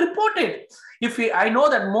 Just go and report it. I know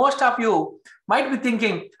that most of you might be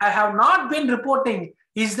thinking, I have not been reporting.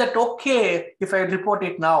 Is that okay if I report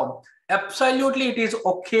it now? Absolutely, it is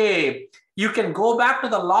okay. You can go back to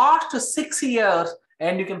the last 6 years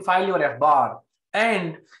and you can file your FBAR.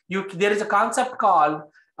 And there is a concept called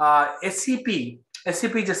SCP.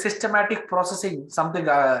 SCP is a systematic processing,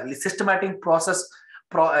 systematic process,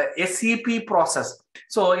 SCP process.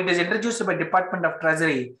 So it is introduced by Department of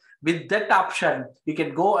Treasury. With that option, you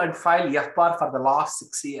can go and file FBAR for the last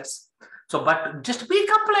 6 years. So, but just be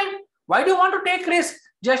compliant. Why do you want to take risk?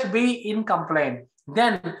 Just be in compliant.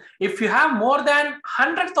 Then, if you have more than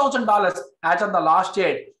 $100,000 as on the last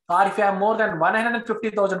date, or if you have more than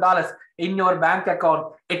 $150,000 in your bank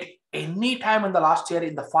account at any time in the last year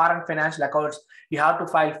in the foreign financial accounts, you have to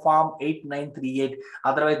file Form 8938.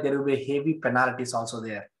 Otherwise, there will be heavy penalties also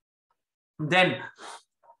there. Then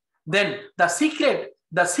the secret,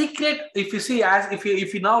 if you see,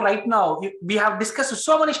 if you know right now, we have discussed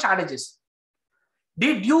so many strategies.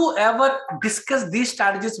 Did you ever discuss these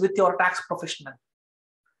strategies with your tax professional?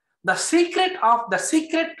 The secret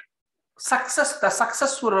success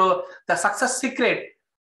secret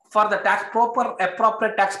for the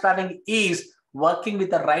appropriate tax planning is working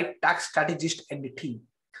with the right tax strategist and the team.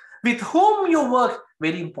 With whom you work,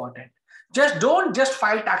 very important. Don't just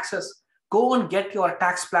file taxes. Go and get your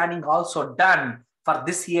tax planning also done for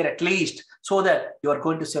this year at least, so that you are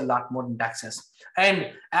going to save a lot more in taxes.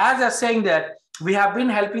 And as I was saying that, we have been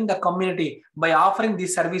helping the community by offering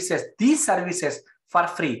these services for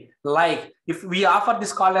free. Like if we offer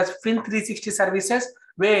this called as Fin360 services,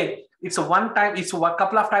 where it's a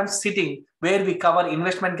couple of times sitting where we cover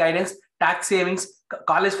investment guidance, tax savings,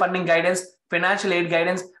 college funding guidance, financial aid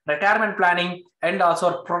guidance, retirement planning, and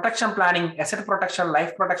also protection planning, asset protection,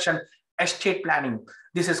 life protection, estate planning.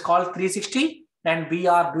 This is called 360, and we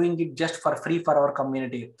are doing it just for free for our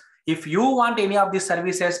community. If you want any of these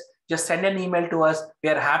services, just send an email to us. We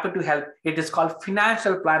are happy to help. It is called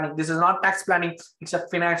financial planning. This is not tax planning. It's a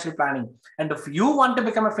financial planning. And if you want to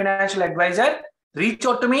become a financial advisor, reach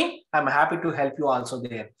out to me. I'm happy to help you also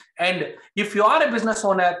there. And if you are a business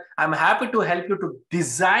owner, I'm happy to help you to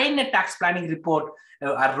design a tax planning report,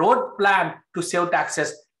 a road plan to save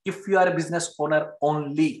taxes. If you are a business owner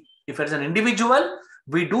only, If it's an individual,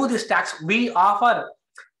 we do this tax. We offer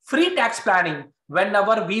free tax planning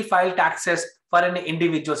whenever we file taxes for an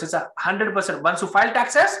individual. So it's 100%. Once you file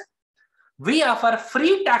taxes, we offer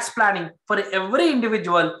free tax planning for every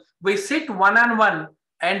individual. We sit one-on-one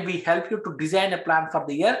and we help you to design a plan for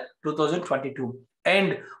the year 2022.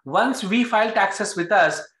 And once we file taxes with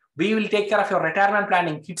us, we will take care of your retirement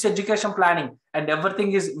planning, kids education planning, and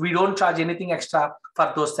everything is, we don't charge anything extra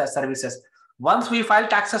for those services. Once we file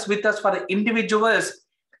taxes with us for the individuals,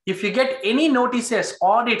 if you get any notices,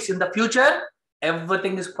 audits in the future,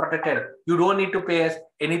 everything is protected. You don't need to pay us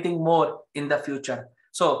anything more in the future.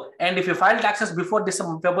 So, and if you file taxes before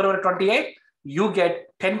February 28, you get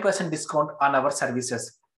 10% discount on our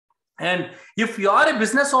services. And if you are a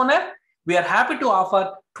business owner, we are happy to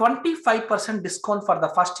offer 25% discount for the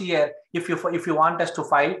first year if you want us to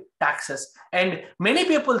file taxes. And many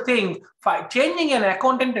people think changing an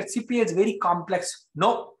accountant at CPA is very complex.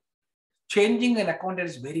 No, changing an accountant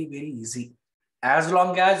is very, very easy. As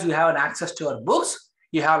long as you have an access to your books,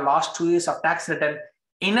 you have last 2 years of tax return,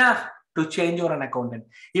 enough to change your accountant.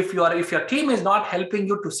 If your team is not helping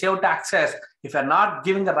you to save taxes, if you're not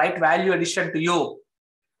giving the right value addition to you,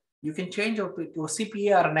 you can change your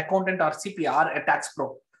CPA or an accountant or CPA or a tax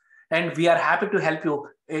pro. And we are happy to help you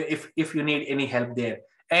if you need any help there.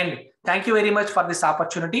 And thank you very much for this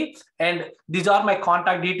opportunity. And these are my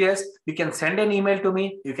contact details. You can send an email to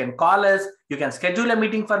me. You can call us. You can schedule a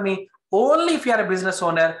meeting for me. Only if you are a business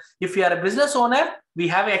owner. If you are a business owner, we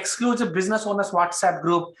have an exclusive business owners WhatsApp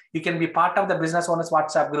group. You can be part of the business owners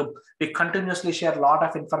WhatsApp group. We continuously share a lot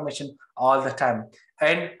of information all the time.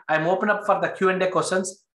 And I'm open up for the Q&A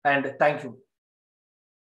questions. And thank you.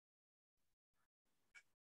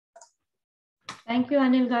 Thank you,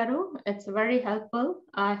 Anil Garu. It's very helpful.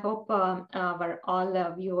 I hope our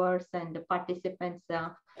all viewers and participants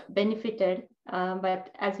benefited. But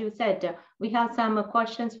as you said, we have some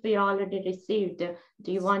questions we already received.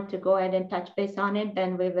 Do you want to go ahead and touch base on it?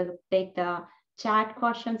 Then we will take the chat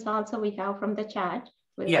questions also we have from the chat.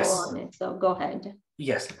 We'll Yes. go on it. So go ahead.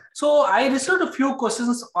 Yes. So I received a few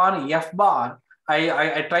questions on FBAR.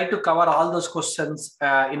 I tried to cover all those questions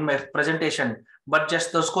in my presentation, but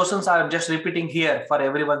just those questions I'm just repeating here for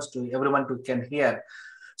everyone to can hear.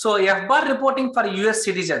 So FBAR reporting for US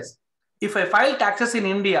citizens. If I file taxes in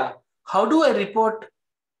India, how do I report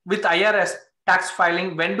with IRS tax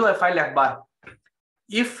filing? When do I file FBAR?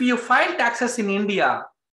 If you file taxes in India,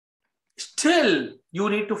 still you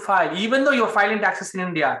need to file, even though you're filing taxes in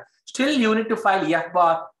India, still you need to file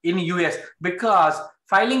FBAR in US because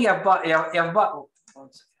filing FBAR.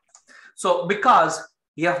 So because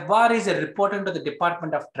FBAR is a reporting to the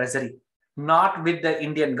Department of Treasury, not with the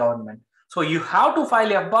Indian government. So you have to file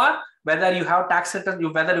FBAR whether you have tax returns,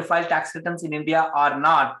 whether you file tax returns in India or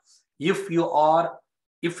not. If you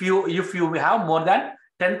have more than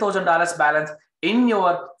 $10,000 balance in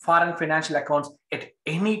your foreign financial accounts at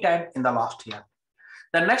any time in the last year.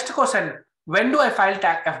 The next question, when do I file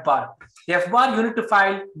FBAR? FBAR you need to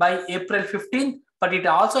file by April 15th, but it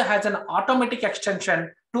also has an automatic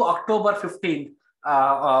extension to October 15th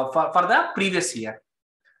for the previous year.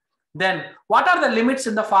 Then what are the limits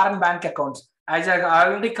in the foreign bank accounts? As I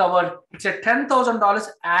already covered, it's a $10,000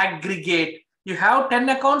 aggregate. You have 10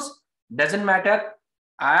 accounts, doesn't matter.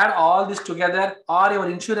 Add all this together or your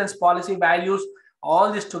insurance policy values,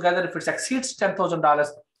 all this together. If it exceeds $10,000,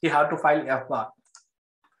 you have to file FBAR.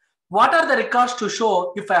 What are the records to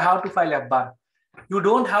show if I have to file FBAR? You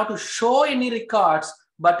don't have to show any records,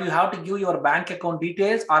 but you have to give your bank account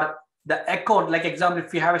details or the account. Like example,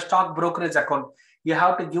 if you have a stock brokerage account, you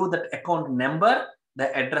have to give that account number,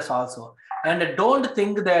 the address also. And don't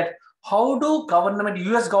think that how do government,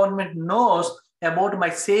 US government knows about my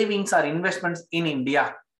savings or investments in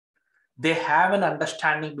India. They have an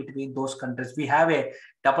understanding between those countries. We have a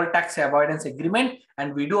double tax avoidance agreement,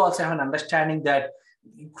 and we do also have an understanding that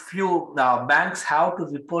few banks have to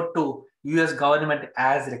report to US government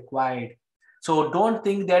as required. So don't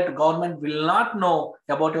think that government will not know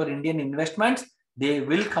about your Indian investments. They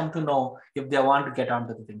will come to know if they want to get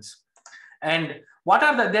onto the things. And what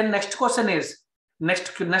are the then next question is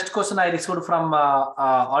next question I received from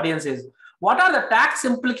audience is, what are the tax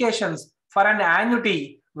implications for an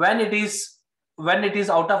annuity when it is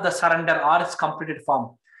out of the surrender or its completed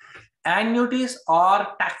form? Annuities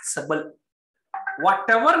are taxable.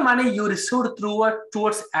 Whatever money you received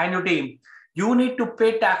towards annuity, you need to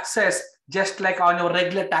pay taxes just like on your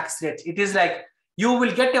regular tax rates. It is like you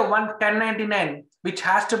will get a 1099 which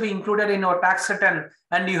has to be included in your tax return,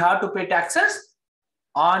 and you have to pay taxes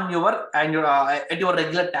on your annual at your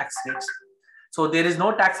regular tax rates. So there is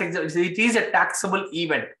no tax exemption. It is a taxable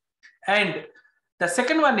event. And The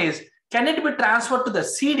second one is, can it be transferred to the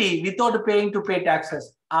CD without paying to pay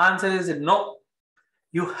taxes? Answer is no.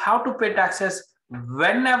 You have to pay taxes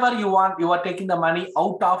whenever you want. You are taking the money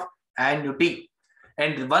out of annuity.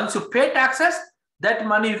 And once you pay taxes, that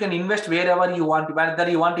money you can invest wherever you want. Whether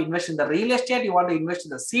you want to invest in the real estate, you want to invest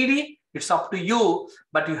in the CD, it's up to you.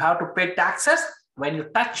 But you have to pay taxes when you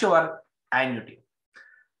touch your annuity.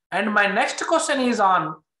 And my next question is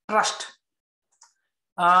on trust.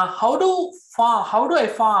 How do I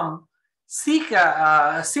form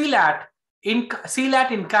CLAT in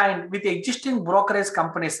kind with existing brokerage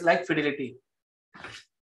companies like Fidelity?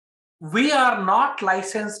 We are not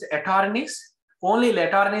licensed attorneys, only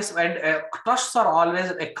attorneys, and trusts are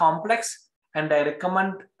always a complex. And I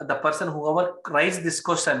recommend the person whoever raised this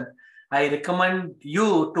question, I recommend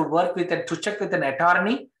you to work with and to check with an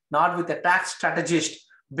attorney, not with a tax strategist,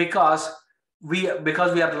 because we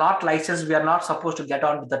are not licensed, we are not supposed to get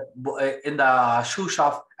on in the shoes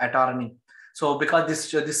of attorney. So because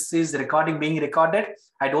this is being recorded,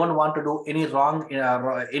 I don't want to do any wrong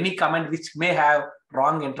any comment which may have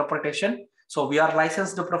wrong interpretation. So we are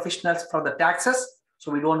licensed professionals for the taxes,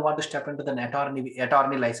 so we don't want to step into the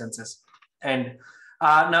attorney licenses. And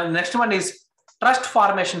now next one is trust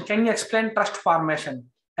formation. Can you explain trust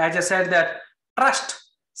formation? As I said that trust,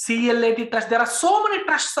 CLAT trust, there are so many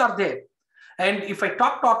trusts are there. And if I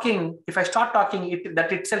start talking,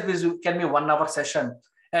 that itself can be 1 hour session.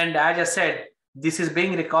 And as I said, this is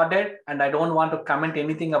being recorded, and I don't want to comment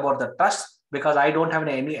anything about the trust because I don't have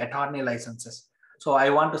any attorney licenses. So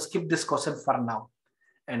I want to skip this question for now.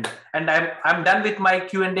 And I'm done with my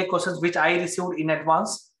Q&A questions which I received in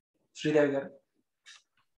advance. Sridevi garu.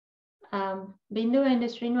 Bindu and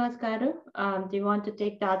Srinivas garu, do you want to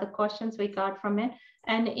take the other questions we got from it?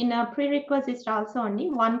 And in a prerequisite also only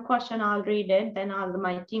one question, I'll read it, then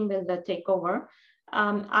my team will take over.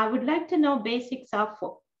 I would like to know basics of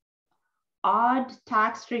odd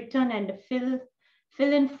tax return and fill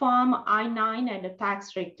in form I-9 and a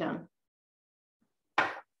tax return.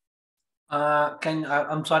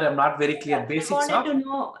 I'm sorry, I'm not very clear. Basics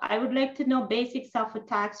I would like to know basics of a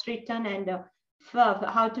tax return and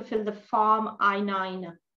how to fill the form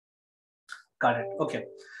I-9. Got it. Okay.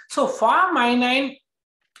 So form I-9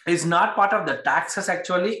 is not part of the taxes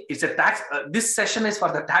actually. It's a tax. This session is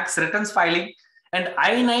for the tax returns filing, and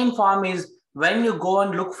I-9 form is when you go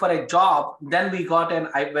and look for a job, then we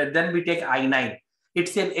take I-9.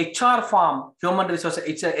 It's an HR form, human resources.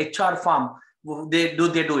 It's a HR form. They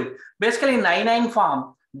do it. Basically in I-9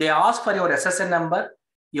 form, they ask for your SSN number,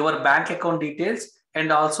 your bank account details,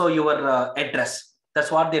 and also your address.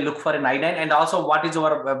 That's what they look for in I-9, and also what is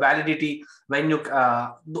your validity when you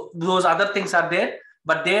those other things are there,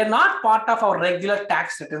 but they are not part of our regular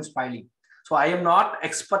tax returns filing. So I am not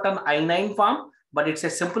expert on I-9 form, but it's a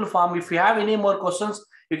simple form. If you have any more questions,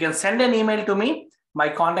 you can send an email to me. My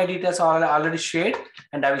contact details are already shared,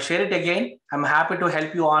 and I will share it again. I'm happy to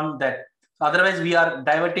help you on that. Otherwise, we are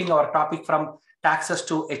diverting our topic from taxes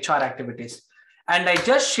to HR activities. And I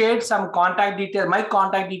just shared some contact details, my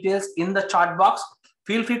contact details in the chat box.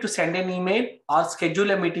 Feel free to send an email or schedule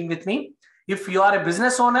a meeting with me. If you are a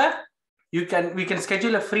business owner, we can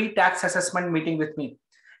schedule a free tax assessment meeting with me.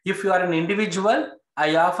 If you are an individual,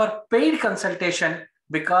 I offer paid consultation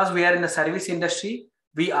because we are in the service industry.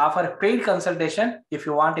 We offer paid consultation. If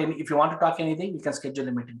you want to talk anything, you can schedule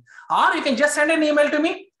a meeting, or you can just send an email to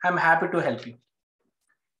me. I'm happy to help you.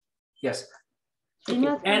 Yes.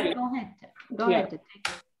 Okay. And, go ahead.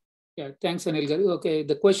 Yeah, thanks, Anil garu. Okay,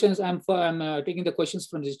 the questions I'm taking the questions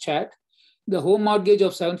from the chat. The home mortgage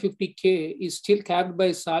of 750K is still capped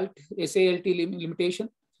by SALT limitation?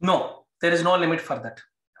 No, there is no limit for that.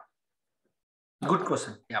 Good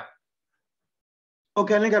question. Yeah.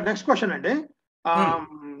 Okay, Anil, next question, Andy.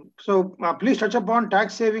 So please touch upon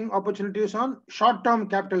tax saving opportunities on short-term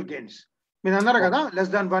capital gains. Less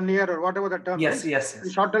than 1 year or whatever the term is. Yes.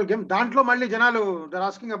 Short-term game. Dantlo Mali Janalu, they're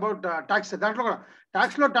asking about tax.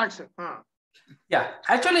 Tax. Yeah,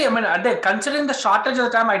 actually, considering the shortage of the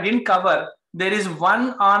time I didn't cover, there is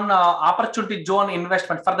one on opportunity zone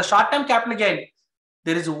investment. For the short-term capital gain,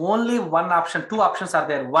 there is only one option. Two options are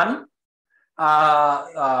there. One,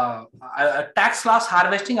 tax loss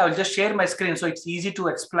harvesting. I will just share my screen so it's easy to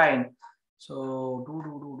explain. So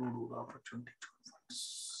do opportunity.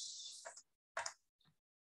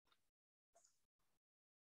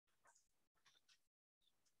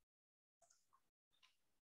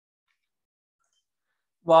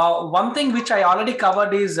 Well, one thing which I already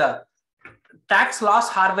covered is tax loss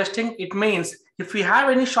harvesting. It means if you have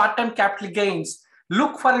any short-term capital gains,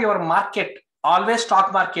 look for your market, always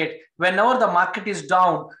stock market. Whenever the market is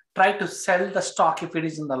down, try to sell the stock if it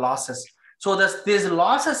is in the losses. So these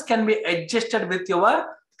losses can be adjusted with your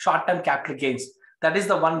short-term capital gains. That is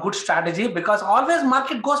the one good strategy, because always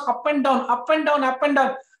market goes up and down, up and down, up and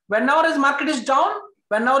down. Whenever this market is down,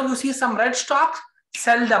 whenever you see some red stocks,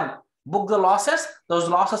 sell them, book the losses. Those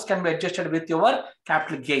losses can be adjusted with your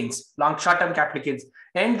capital gains, short-term capital gains.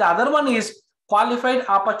 And the other one is qualified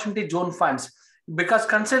opportunity zone funds. Because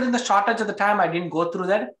considering the shortage at the time, I didn't go through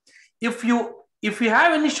that. If you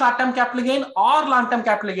have any short-term capital gain or long-term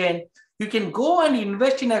capital gain, you can go and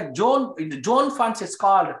invest in a zone. In the zone funds, it's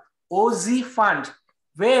called OZ fund,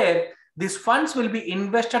 where these funds will be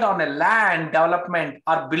invested on a land development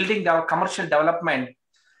or building commercial development.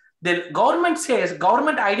 The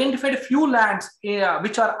government identified a few lands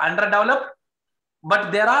which are underdeveloped,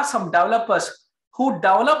 but there are some developers who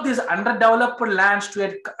develop these underdeveloped lands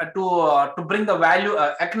to bring the value,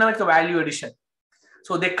 economic value addition.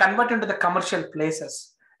 So they convert into the commercial places.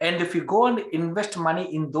 And if you go and invest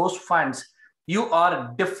money in those funds, you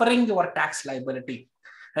are deferring your tax liability.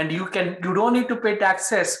 And you don't need to pay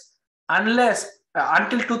taxes until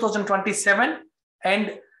 2027.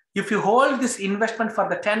 And if you hold this investment for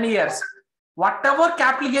the 10 years, whatever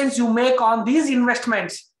capital gains you make on these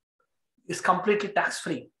investments is completely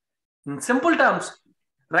tax-free. In simple terms,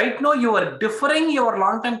 right now you are deferring your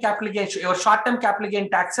long-term capital gains, your short-term capital gain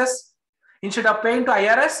taxes. Instead of paying to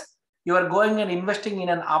IRS, you are going and investing in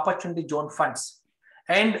an opportunity zone funds.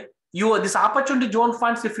 And this opportunity zone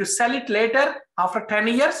funds, if you sell it later, after 10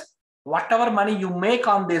 years, whatever money you make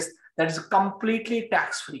on this, that is completely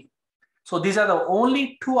tax-free. So these are the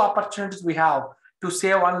only two opportunities we have to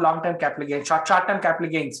save on long-term capital gains, short-term capital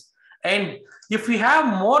gains. And if we have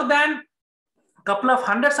more than a couple of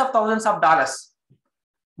hundreds of thousands of dollars,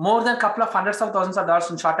 more than a couple of hundreds of thousands of dollars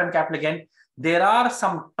in short-term capital gain, there are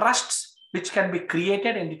some trusts which can be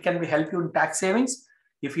created and it can be help you in tax savings.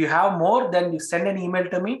 If you have more, then you send an email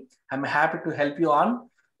to me. I'm happy to help you on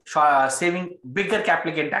saving bigger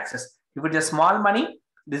capital gain taxes. If it's a small money,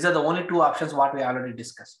 these are the only two options what we already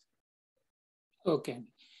discussed. Okay.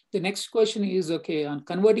 The next question is, on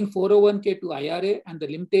converting 401k to IRA and the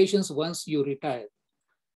limitations once you retire.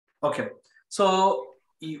 Okay. So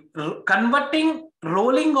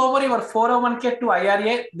rolling over your 401k to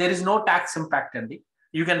IRA, there is no tax impact, Andy.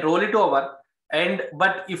 You can roll it over,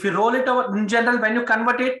 but if you roll it over in general, when you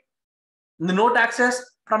convert it, no taxes.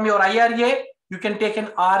 From your IRA, you can take an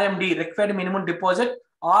RMD, required minimum deposit,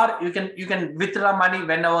 or you can withdraw money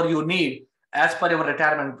whenever you need as per your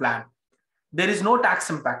retirement plan. There is no tax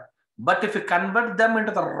impact. But if you convert them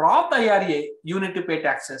into the Roth IRA, you need to pay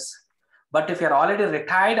taxes. But if you're already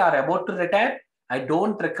retired or about to retire, I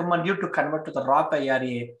don't recommend you to convert to the Roth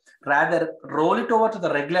IRA. Rather, roll it over to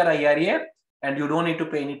the regular IRA, and you don't need to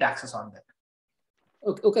pay any taxes on that.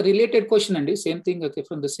 Okay, related question, Andy. Same thing,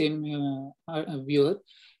 from the same viewer.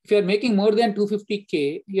 If you are making more than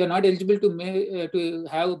 250K, you are not eligible to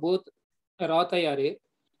have both a Roth IRA.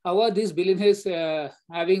 How are these billionaires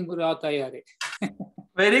having Roth IRA?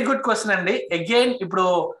 Very good question, Andy. Again,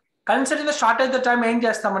 considering the shortage at the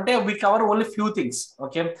time, we cover only few things.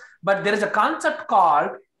 Okay, but there is a concept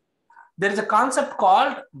called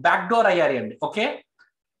backdoor IRA. Okay.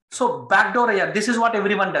 So backdoor IRA, this is what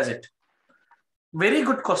everyone does it. Very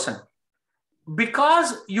good question.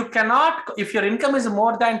 Because you cannot, if your income is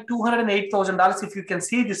more than $208,000, if you can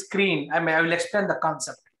see the screen, I will explain the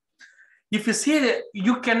concept. If you see,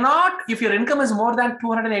 you cannot, if your income is more than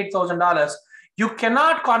 $208,000, you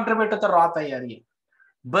cannot contribute to the Roth IRA.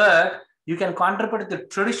 But you can contribute to the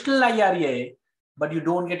traditional IRA, but you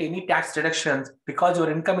don't get any tax deductions because your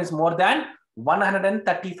income is more than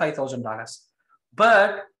 $135,000.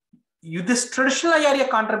 But this traditional IRA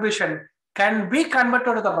contribution can be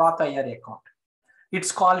converted to the Roth IRA account.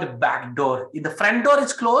 It's called backdoor. The front door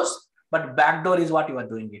is closed, but backdoor is what you are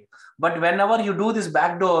doing it. But whenever you do this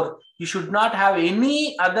backdoor, you should not have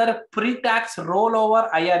any other pre-tax rollover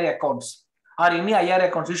IRA accounts or any IRA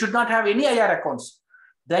accounts. You should not have any IRA accounts.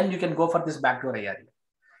 Then you can go for this backdoor IRA.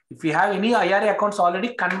 If you have any IRA accounts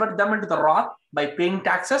already, convert them into the Roth by paying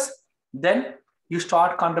taxes. Then you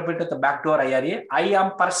start contributing to the backdoor IRA. I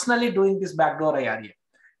am personally doing this backdoor IRA.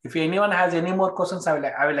 If anyone has any more questions, I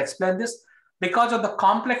will explain this. Because of the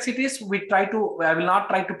complexities, I will not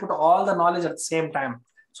try to put all the knowledge at the same time.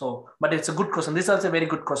 So, but it's a good question. This is also a very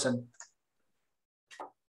good question.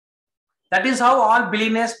 That is how all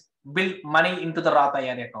billionaires build money into the Roth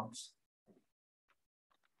IRA accounts.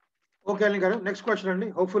 Okay, Alingaru. Next question, Andy.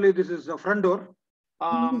 Hopefully this is a front door.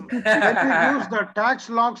 Can we use the tax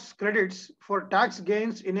loss credits for tax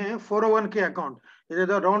gains in a 401k account? It is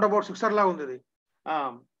roundabout 6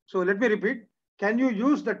 So let me repeat. Can you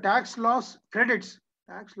use the tax loss credits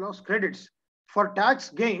for tax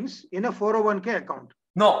gains in a 401k account?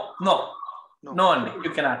 No, only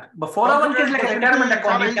you cannot. But 401k is like a retirement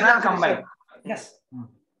account. You cannot combine. Yes. No.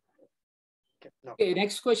 Okay,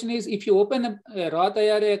 next question is, if you open a Roth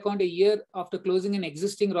IRA account a year after closing an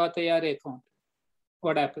existing Roth IRA account,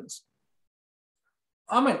 what happens?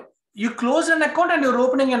 I mean, you close an account and you're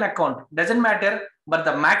opening an account. Doesn't matter. But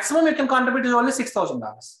the maximum you can contribute is only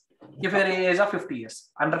 $6,000 if you're age of 50 years,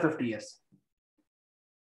 under 50 years.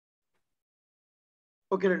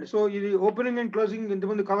 Okay, so the opening and closing in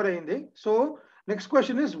the cover ayindi. So next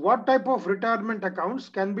question is, what type of retirement accounts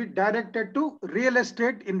can be directed to real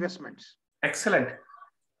estate investments? Excellent.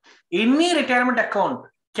 Any retirement account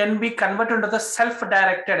can be converted into the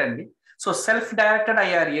self-directed only. So self-directed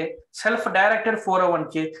IRA, self-directed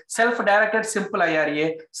 401k, self-directed simple IRA,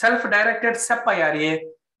 self-directed SEP IRA.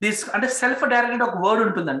 This అంటే self-directed ఒక word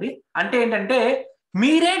ఉంటుందండి. అంటే ఏంటంటే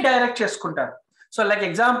మీరే direct చేసుకుంటారు. So like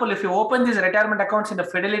example, if you open these retirement accounts in the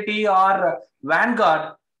Fidelity or Vanguard,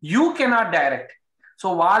 you cannot direct. So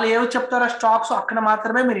వాళ్ళు ఏవి చెప్తారో స్టాక్స్ అక్కడ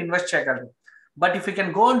మాత్రమే మీరు ఇన్వెస్ట్ చేయగలరు. But if you can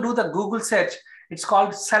go and do the Google search, it's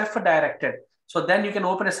called self-directed. So then you can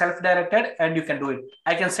open a self-directed and you can do it.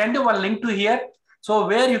 I can send you one link to here. So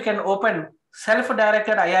where you can open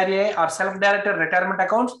self-directed IRA or self-directed retirement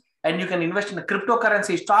accounts, and you can invest in the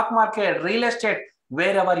cryptocurrency, stock market, real estate,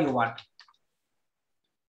 wherever you want.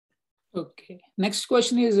 Okay. Next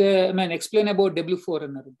question is, explain about W4.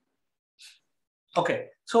 Okay.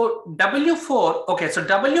 So W4. Okay. So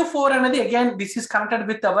W4 another again, this is connected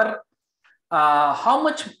with our how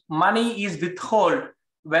much money is withheld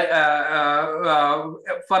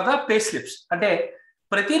for the pay slips. అంటే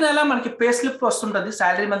ప్రతి నెల మనకి pay slip వస్తుంటుంది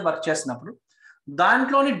salary మీద work చేసినప్పుడు.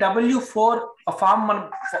 దాంట్లోని W4 form మనం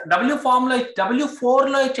W4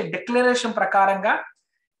 లో ఇచ్చే డిక్లరేషన్ ప్రకారంగా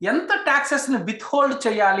ఎంత ట్యాక్సెస్ ని విత్హోల్డ్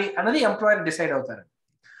చేయాలి అనేది ఎంప్లాయర్ డిసైడ్ అవుతారు.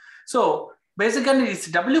 సో బేసిక్గా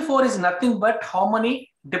W4 is nothing but how many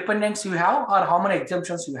dependents you have or how many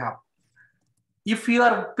exemptions you have. If you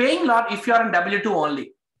are paying lot, if you are on W2 only,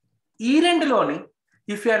 ఈ రెండులోని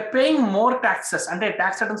if you are paying more taxes, అంటే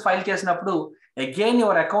tax returns file చేసినప్పుడు again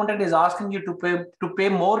your accountant is asking you to pay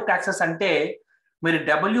more taxes అంటే మీరు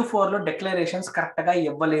W4 లో declarations correct గా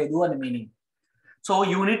ఇవ్వలేదు అని meaning. So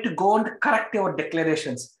you need to go and correct your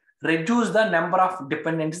declarations, reduce the number of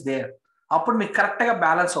dependents there. అప్పుడు మీకు correct గా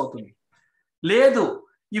బ్యాలెన్స్ అవుతుంది. లేదు,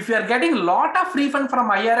 if you are getting lot of refund from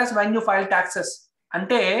IRS when you file taxes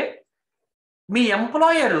అంటే మీ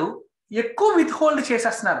employer ఎక్కువ withhold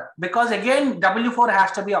చేసేస్తున్నారు. Because again W4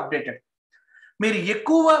 has to be updated. మీరు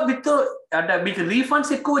ఎక్కువ అంటే మీకు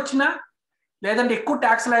రీఫండ్స్ ఎక్కువ వచ్చినా లేదంటే ఎక్కువ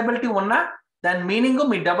ట్యాక్స్ లయబిలిటీ ఉన్నా దాని meaning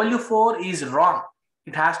me W4 is wrong.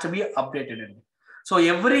 It has to be updated అండి. So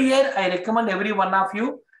every year I recommend every one of you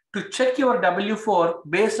to check your W4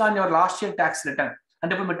 based on your last year tax return.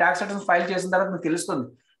 అంటే ఇప్పుడు మీరు tax returns file చేసిన తర్వాత మీకు తెలుస్తుంది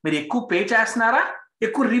మీరు ఎక్కువ పే చేస్తున్నారా,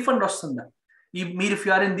 ఎక్కువ రీఫండ్ వస్తుందా. మీరు if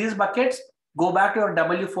you are in these buckets, go back to your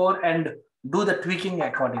W4 and do the tweaking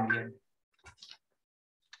accordingly.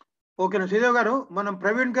 Okay, Sridhar garu, manam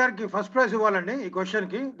Praveen gariki first prize ivvalandi ee question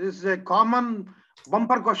ki. This is a common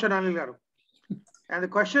bumper question, Anil garu. And the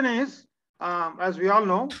question is, as we all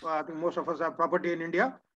know, I think most of us have property in India.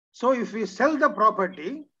 So if we sell the property,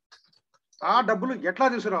 aa dabbulu etla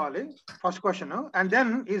teesuravali? First question. And then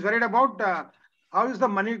he's worried about how is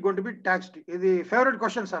the money going to be taxed. Idi favorite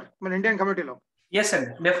question, sir, మన Indian community lo. Yes, sir,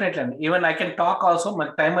 definitely. Even I can talk also. My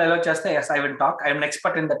time allow cheste, yes, I will talk. I am an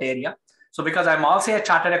expert in that area. So because I'm also a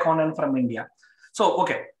chartered accountant from India. So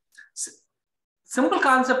okay, simple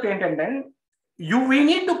concept ఏంటంటే we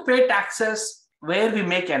need to pay taxes where we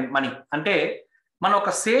make money. అంటే మనం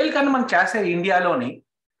ఒక sale కానీ మనం చేసే ఇండియాలోని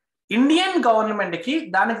Indian government కి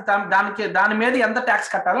దాని మీద ఎంత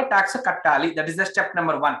ట్యాక్స్ కట్టాలో ట్యాక్స్ కట్టాలి. That is the step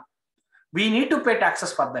number 1. We need to pay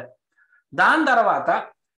taxes for that. దాని తర్వాత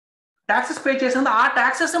ట్యాక్సెస్ పే చేసిన ఆ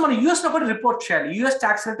ట్యాక్సెస్ మనం యూఎస్ లో కూడా రిపోర్ట్ చేయాలి. యూఎస్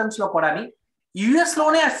ట్యాక్స్ రిటర్న్స్ లో కూడా యుఎస్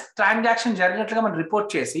లోనే ట్రాన్సాక్షన్ జరిగినట్లుగా మనం రిపోర్ట్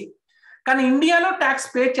చేసి, కానీ ఇండియాలో ట్యాక్స్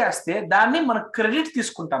పే చేస్తే దాన్ని మనం క్రెడిట్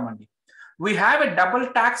తీసుకుంటామండి. We have a double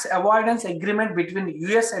tax avoidance agreement between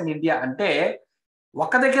US and India. అంటే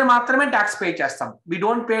ఒక దగ్గర మాత్రమే ట్యాక్స్ పే చేస్తాం. We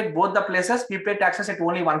don't pay both the places, we pay taxes at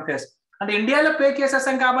only one place. అంటే ఇండియాలో పే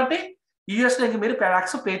చేసేస్తాం కాబట్టి యుఎస్ లోకి మీరు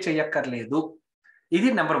ట్యాక్స్ పే చేయక్కర్లేదు.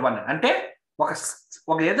 ఇది నెంబర్ 1. అంటే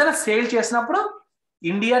ఒక ఏదైనా సేల్ చేసినప్పుడు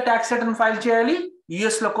ఇండియా ట్యాక్స్ రిటర్న్ ఫైల్ చేయాలి,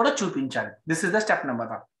 యుఎస్ లో కూడా చూపించాలి. This is the step number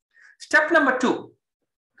 1. Step number 2,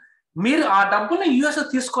 మీరు ఆ డబ్బును యుఎస్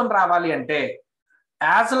తీసుకొని రావాలి అంటే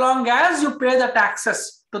as long as you pay the taxes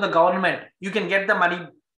to the government you can get the money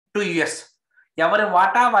to US. ఎవరి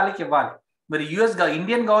వాటా వాళ్ళకి ఇవ్వాలి. మీరు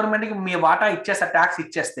ఇండియన్ గవర్నమెంట్ కి మీ వాటా ఇచ్చేస్తే, ట్యాక్స్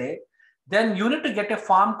ఇచ్చేస్తే, then you need to get a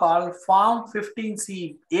form called Form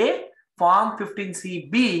 15CA Form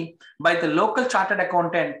 15CB by the local chartered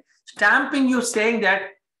accountant, stamping you saying that,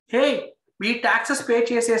 hey, we taxes pay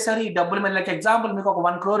chesesari double me. Like example, meeku oka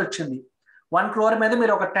 1 crore vachindi. 1 crore meeda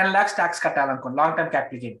meer oka 10 lakhs tax kattalanukon long term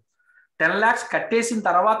capital gain. 10 lakhs kattesin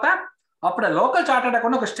tarvata appudu local chartered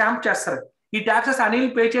accountant oka stamp chestaru. Ee taxes Anil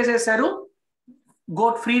pay chesesaru, go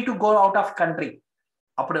free to go out of country.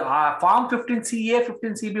 Appudu Form 15CA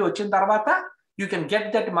 15CB vachin tarvata you can get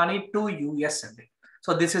that money to US andi.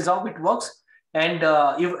 So this is how it works. And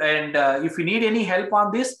if you need any help on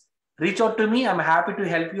this, reach out to me. I'm happy to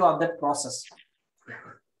help you on that process.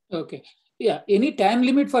 Okay. Yeah. Any time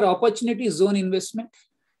limit for opportunity zone investment?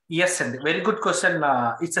 Yes, and very good question.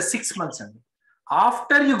 It's a 6 months. And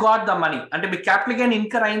after you got the money, and the capital gain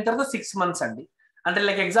incur ayin tarvata 6 months. And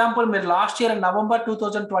like example, meer last year in November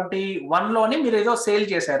 2021 lone meer edo sale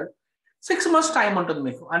chesaru. 6 months time untundi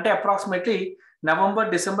meeku. Ante approximately November,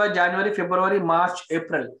 December, January, February, March,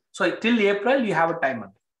 April. So till April, you have a time.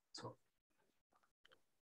 So,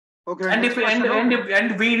 okay. And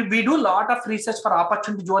we do a lot of research for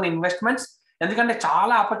opportunity zone investments. ఎందుకంటే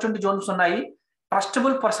చాలా opportunity Jones ఉన్నాయి.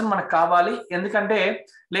 Trustable person మనకు కావాలి. ఎందుకంటే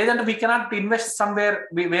లేదంటే we cannot invest somewhere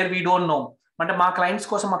where we don't know. అంటే మా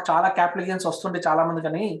clients కోసం మాకు చాలా క్యాపిటల్ గెయిన్స్ వస్తుంటే చాలా మంది,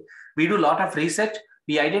 కానీ we do lot of research.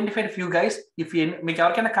 We identified few guys. If మీకు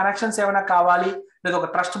ఎవరికైనా కనెక్షన్స్ ఏమైనా కావాలి లేదా ఒక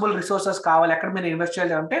ట్రస్టబుల్ రిసోర్సెస్ కావాలి ఎక్కడ మీరు ఇన్వెస్ట్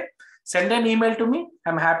చేయాలంటే send an email to me.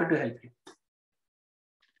 I'm happy to help you.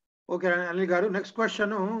 Okay Anil గారు, next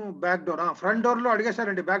question back door. Front door లో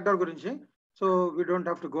అడిగేశారండి బ్యాక్ డోర్ గురించి. So we don't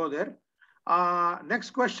have to go there.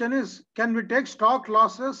 Next question is, can we take stock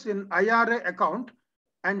losses in IRA account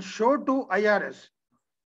and show to IRS?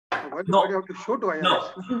 No. What do you have to show to IRS?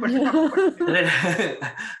 No.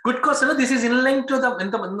 Good question. This is in link to the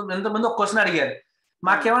ఎంతమంది ఒక question అడిగారు.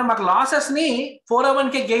 మాకేమైనా మాకు losses ని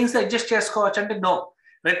 401k gains adjust చేసుకోవచ్చు అంటే no.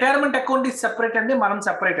 Retirement account is separate అండి, మనం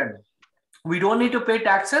సెపరేట్ అండి. We don't need to pay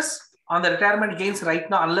taxes on the retirement gains right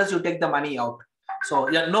now unless you take the money out. So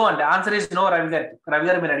yeah, no, and the answer is no. Ravi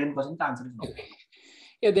gar మీరు అడిగిన question కి answer is no.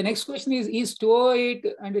 Yeah, the next question is 208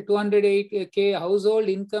 and 208k household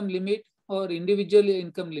income limit or individual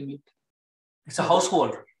income limit? It's a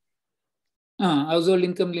household. Household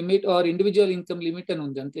income limit or individual income limit and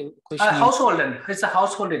undi ante question. Household, and it's a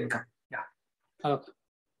household income. Yeah.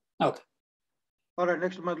 Okay. All right,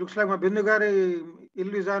 next month looks like my Bindu gari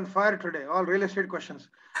ill is on fire today. All real estate questions.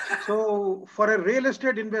 So for a real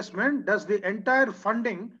estate investment, does the entire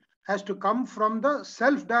funding has to come from the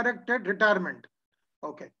self-directed retirement?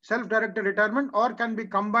 Okay, self-directed retirement, or can be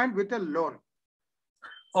combined with a loan?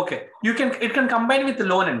 Okay, it can combine with the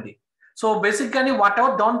loan only. So basically whatever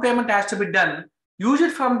down payment has to be done, use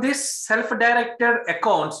it from this self-directed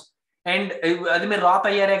accounts. And అది మీరు రాత్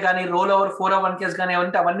IRA కానీ role over 401ks కానీ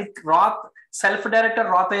ఏమంటే అవన్నీ రాత్ self-directed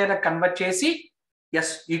Roth IRA convert chesi. Yes,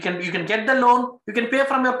 you can get the loan. You can pay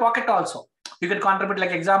from your pocket also. You can contribute.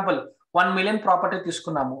 Like example, 1 million property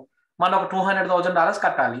తీసుకున్నాము, మనం ఒక $200,000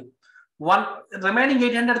 కట్టాలి. Remaining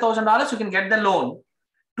 $800,000 you can get the loan.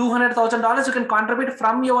 $200,000 you can contribute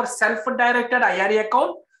from your self-directed IRA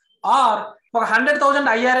account, or ఒక 100,000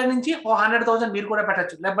 IRA నుంచి ఒక 100,000 మీరు కూడా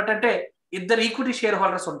పెట్టచ్చు. లేకపోతే అంటే ఇద్దరు ఈక్విటీ షేర్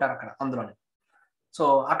హోల్డర్స్ ఉంటారు అక్కడ అందులోనే. సో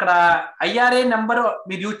అక్కడ IRA నెంబర్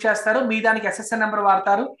మీరు యూజ్ చేస్తారు, మీ దానికి SSN నెంబర్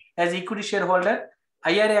వాడతారు as equity share holder.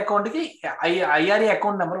 IRA account కి IRA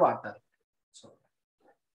అకౌంట్ నెంబర్ వాడతారు. So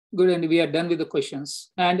good, and we are done with the questions.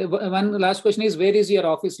 And one last question is, where is your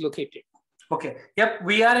office located? Okay, yep,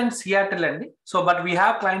 we are in Seattle అండి. So but we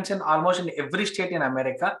have clients in almost in every state in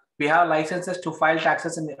America. We have licenses to file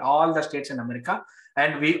taxes in all the states in America,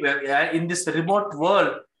 and we in this remote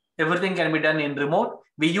world everything can be done in remote.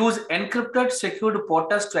 We use encrypted secured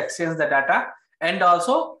portals to exchange the data, and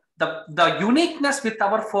also the uniqueness with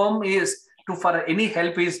our firm is to, for any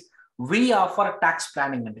help, is we offer tax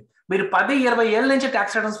planning అండి. మీరు 10-20 ఏళ్ళ నుంచి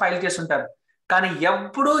tax returns file చేస్తుంటారు, కానీ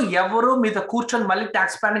ఎవరు మీతో కూర్చొని మళ్ళీ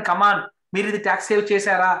ట్యాక్స్ ప్లానింగ్ కమాన్ మీరు ఇది ట్యాక్స్ సేవ్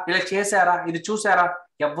చేశారా, ఇలా చేశారా, ఇది చూసారా,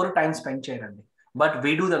 ఎవరు టైం స్పెండ్ చేయరండి. But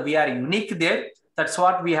we are unique there. That's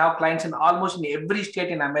what we have clients in almost in every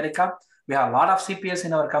state in America. We have a lot of CPAs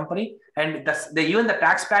in our company, and even the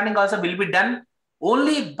tax planning also will be done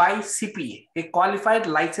only by CPA. A qualified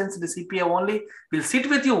licensed CPA only will sit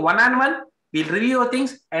with you one-on-one, we'll review your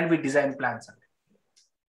things, and we design plans.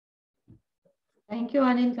 Thank you,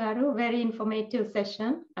 Anil Garu. Very informative session.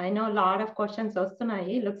 I know a lot of questions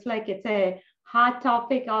vastunayi. Looks like it's a hot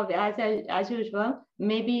topic of as usual.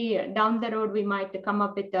 Maybe down the road we might come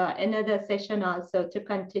up with another session also to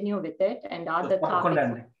continue with it and other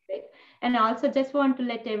topics. And also just want to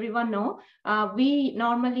let everyone know, we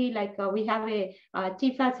normally we have a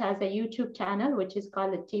TFAS has a YouTube channel which is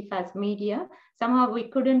called TFAS Media. Somehow we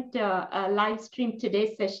couldn't live stream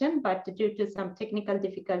today's session, but due to some technical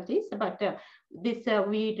difficulties, but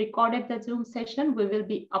we recorded the Zoom session. We will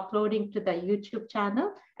be uploading to the YouTube channel,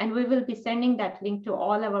 and we will be sending that link to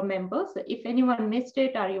all our members. If anyone missed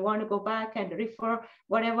it, or you want to go back and refer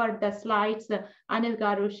whatever the slides Anil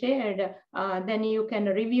Garu shared, then you can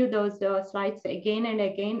review those slides again and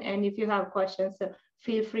again. And if you have questions,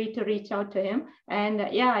 feel free to reach out to him. And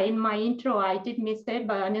yeah, in my intro, I did miss it,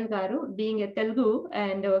 but Anil Garu, being a Telugu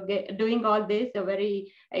and doing all this,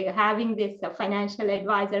 having this financial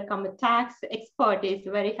advisor come a tax expert is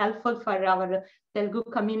very helpful for our Telugu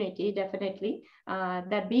community, definitely.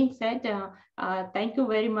 That being said, thank you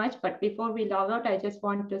very much. But before we log out, I just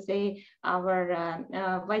want to say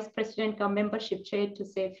our Vice President come membership chair to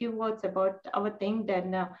say a few words about our thing,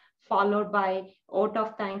 then followed by vote of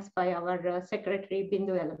thanks by our Secretary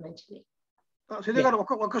Bindu Elementary. Sridhar garu,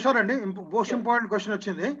 ఒక్కసారి అండి, most important question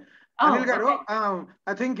వచ్చింది. Anil garu,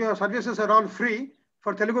 I think your services are all free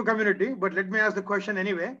for Telugu community, but let me ask the question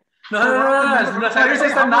anyway. No, the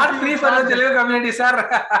services are not free for the Telugu community, sir.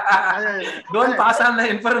 Don't pass on the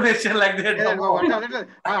information like that.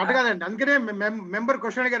 అడగాలండి, అందుకనే member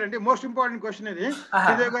question అడిగారండి. Most important question ఇది.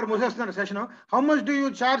 శ్రీదేవి గారు మూసేస్తున్నారు session. How much do you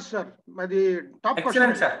charge, sir? అది top question.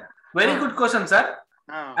 Excellent, sir. Very good question, sir.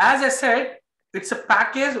 As I said, it's a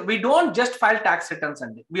package. We don't just file tax returns,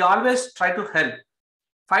 and we always try to help.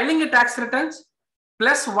 Filing a tax returns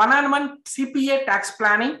plus one-on-one CPA tax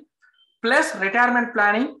planning plus retirement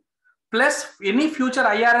planning plus any future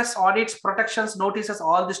IRS audits, protections, notices,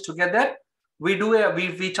 all this together,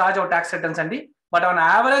 we charge our tax returns, and but on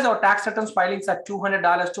average our tax returns filings are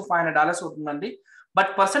 $200 to $500 untundandi. But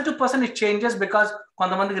person to person it changes because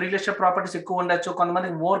kontamandiki real estate properties ekku undachu,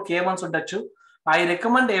 kontamandiki more K1s undachu. I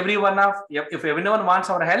recommend everyone if everyone wants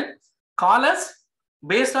our help, call us.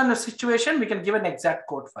 Based on the situation, we can give an exact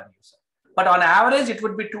quote for you, sir. But on average, it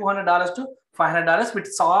would be $200 to $500, which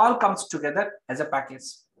all comes together as a package.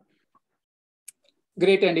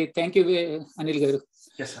 Great, Andy. Thank you, Anil Garu.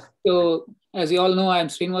 Yes, sir. So, as you all know, I am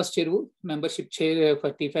Srinivas Cheru, membership chair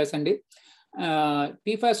for TFAS, Andy.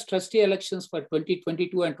 TFAS trustee elections for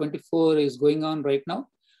 2022 and 24 is going on right now.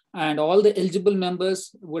 And all the eligible members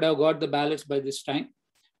would have got the ballots by this time.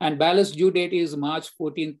 And ballots due date is March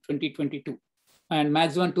 14, 2022. And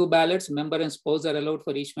maximum 2 ballots, member and spouse, are allowed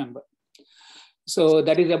for each member. So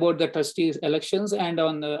that is about the trustees elections. And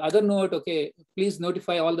on the other note, okay, please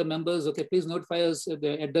notify all the members. Okay, please notify us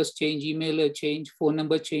the address change, email change, phone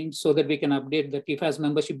number change, so that we can update the TFAS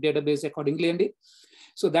membership database accordingly. Andy.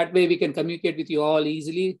 So that way we can communicate with you all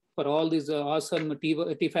easily for all these awesome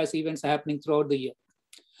TFAS events happening throughout the year.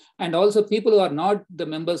 And also people who are not the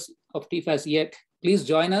members of TFAS yet, please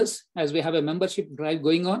join us as we have a membership drive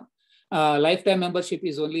going on. Lifetime membership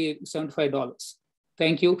is only $75.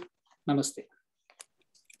 Thank you. Namaste.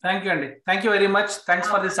 Thank you, Andy. Thank you very much. Thanks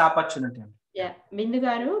for this opportunity. Yeah, Bindu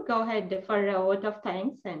Garu, go ahead for a vote of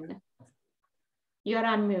thanks, and you're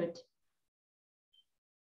on mute.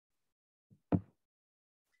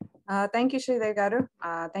 Thank you, Sridhar Garu.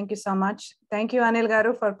 Thank you so much. Thank you, Anil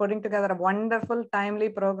Garu, for putting together a wonderful, timely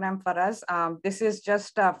program for us. This is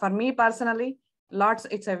just, for me personally,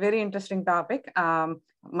 it's a very interesting topic.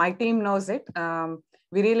 My team knows it.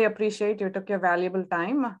 We really appreciate you took your valuable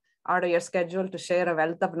time out of your schedule to share a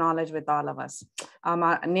wealth of knowledge with all of us.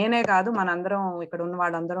 నేనే కాదు, మనందరం ఇక్కడ ఉన్న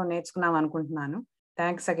వాళ్ళందరం నేర్చుకున్నాం అనుకుంటున్నాను.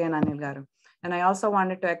 Thanks again, Anil Garu. And I also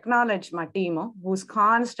wanted to acknowledge my team who's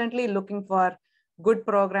constantly looking for good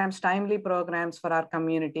programs, timely programs for our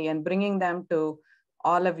community and bringing them to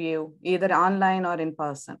all of you, either online or in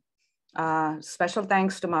person. Special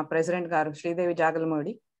thanks to my President Garu, Sridevi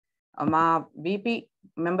Jagalamudi, my VP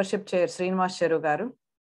Membership Chair, Srinivas Cheru Garu,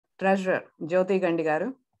 Treasurer, Jyoti Gandhi Garu,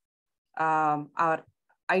 our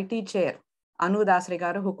IT Chair, Anu Dasri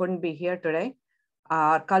Garu, who couldn't be here today,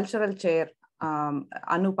 our Cultural Chair,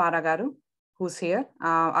 Anu Para Garu, who's here,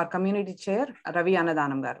 our Community Chair, Ravi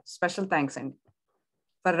Annadanam Garu. Special thanks, and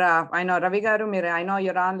for I know Ravi Garu, I know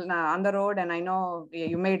you're on the road, and I know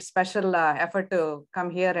you made special effort to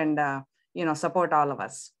come here and support all of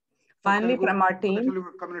us. Finally, from our team,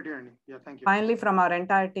 yeah, thank you. Finally, from our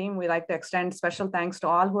entire team, we like to extend special thanks to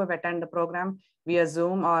all who have attended the program via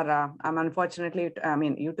Zoom or unfortunately,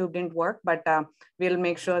 YouTube didn't work, but we'll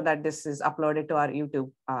make sure that this is uploaded to our YouTube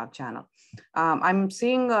channel. I'm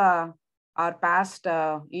seeing our past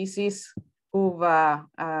ECs who've,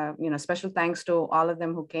 special thanks to all of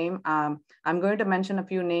them who came. I'm going to mention a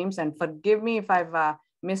few names, and forgive me if I've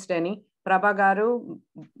missed any. Prabha Garu,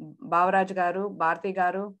 Bavaraj Garu, Bharti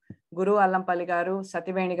Garu, Guru Allampalli garu,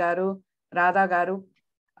 Sativeni garu, Radha garu.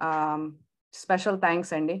 Special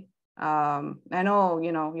thanks, Andy. I know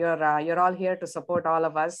you're all here to support all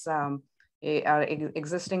of us, our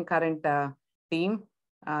existing current team,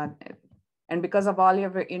 and because of all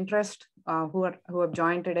your interest who have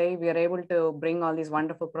joined today, we are able to bring all these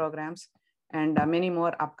wonderful programs and many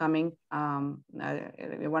more upcoming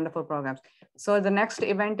wonderful programs. So the next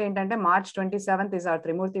event in March 27th is our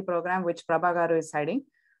Trimurti program, which Prabha garu is heading.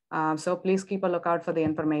 So please keep a lookout for the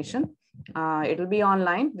information. It will be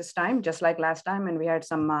online this time, just like last time, and we had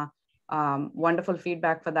some wonderful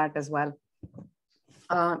feedback for that as well.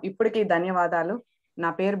 ఇప్పటికి ధన్యవాదాలు. నా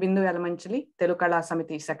పేరు బిందు యలమంచిలి, తెలుగు కళా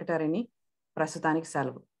సమితి సెక్రటరీని. ప్రస్తుతానికి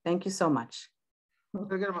సెలవు. Thank you so much.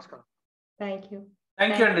 Thank you.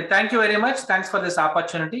 Thank you, Andy. Thank you very much. Thanks for this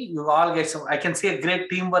opportunity. You all get some, I can see a great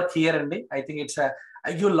teamwork here, Andy. I think it's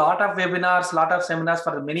I do a lot of webinars, lot of seminars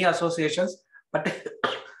for many associations, but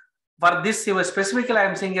for this specifically, I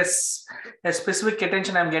am seeing a specific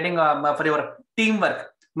attention I am getting for your teamwork.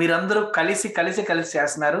 Meerandaru kalisi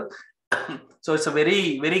chestunnaru. So it's a very,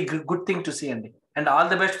 very good thing to see, Andy. And all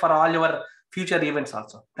the best for all your future events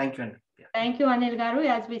also. Thank you, Andy. Thank you, Anil garu.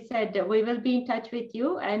 As we said, we will be in touch with you,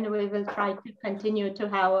 and we will try to continue to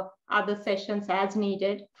have other sessions as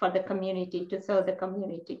needed for the community, to serve the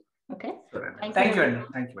community. Okay? Sure. Thank you, Anil.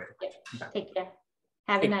 Thank you very much. Yeah. Take care.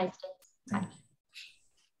 Have a nice day. Bye.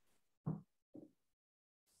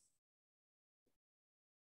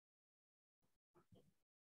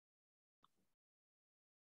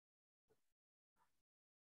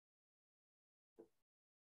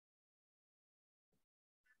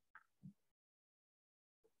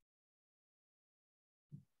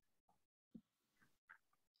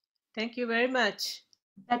 Thank you very much.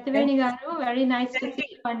 Sativeni garu, very nice to see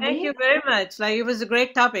you, Andy. Thank you very much. Like, it was a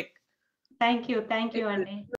great topic. Thank you, Andy.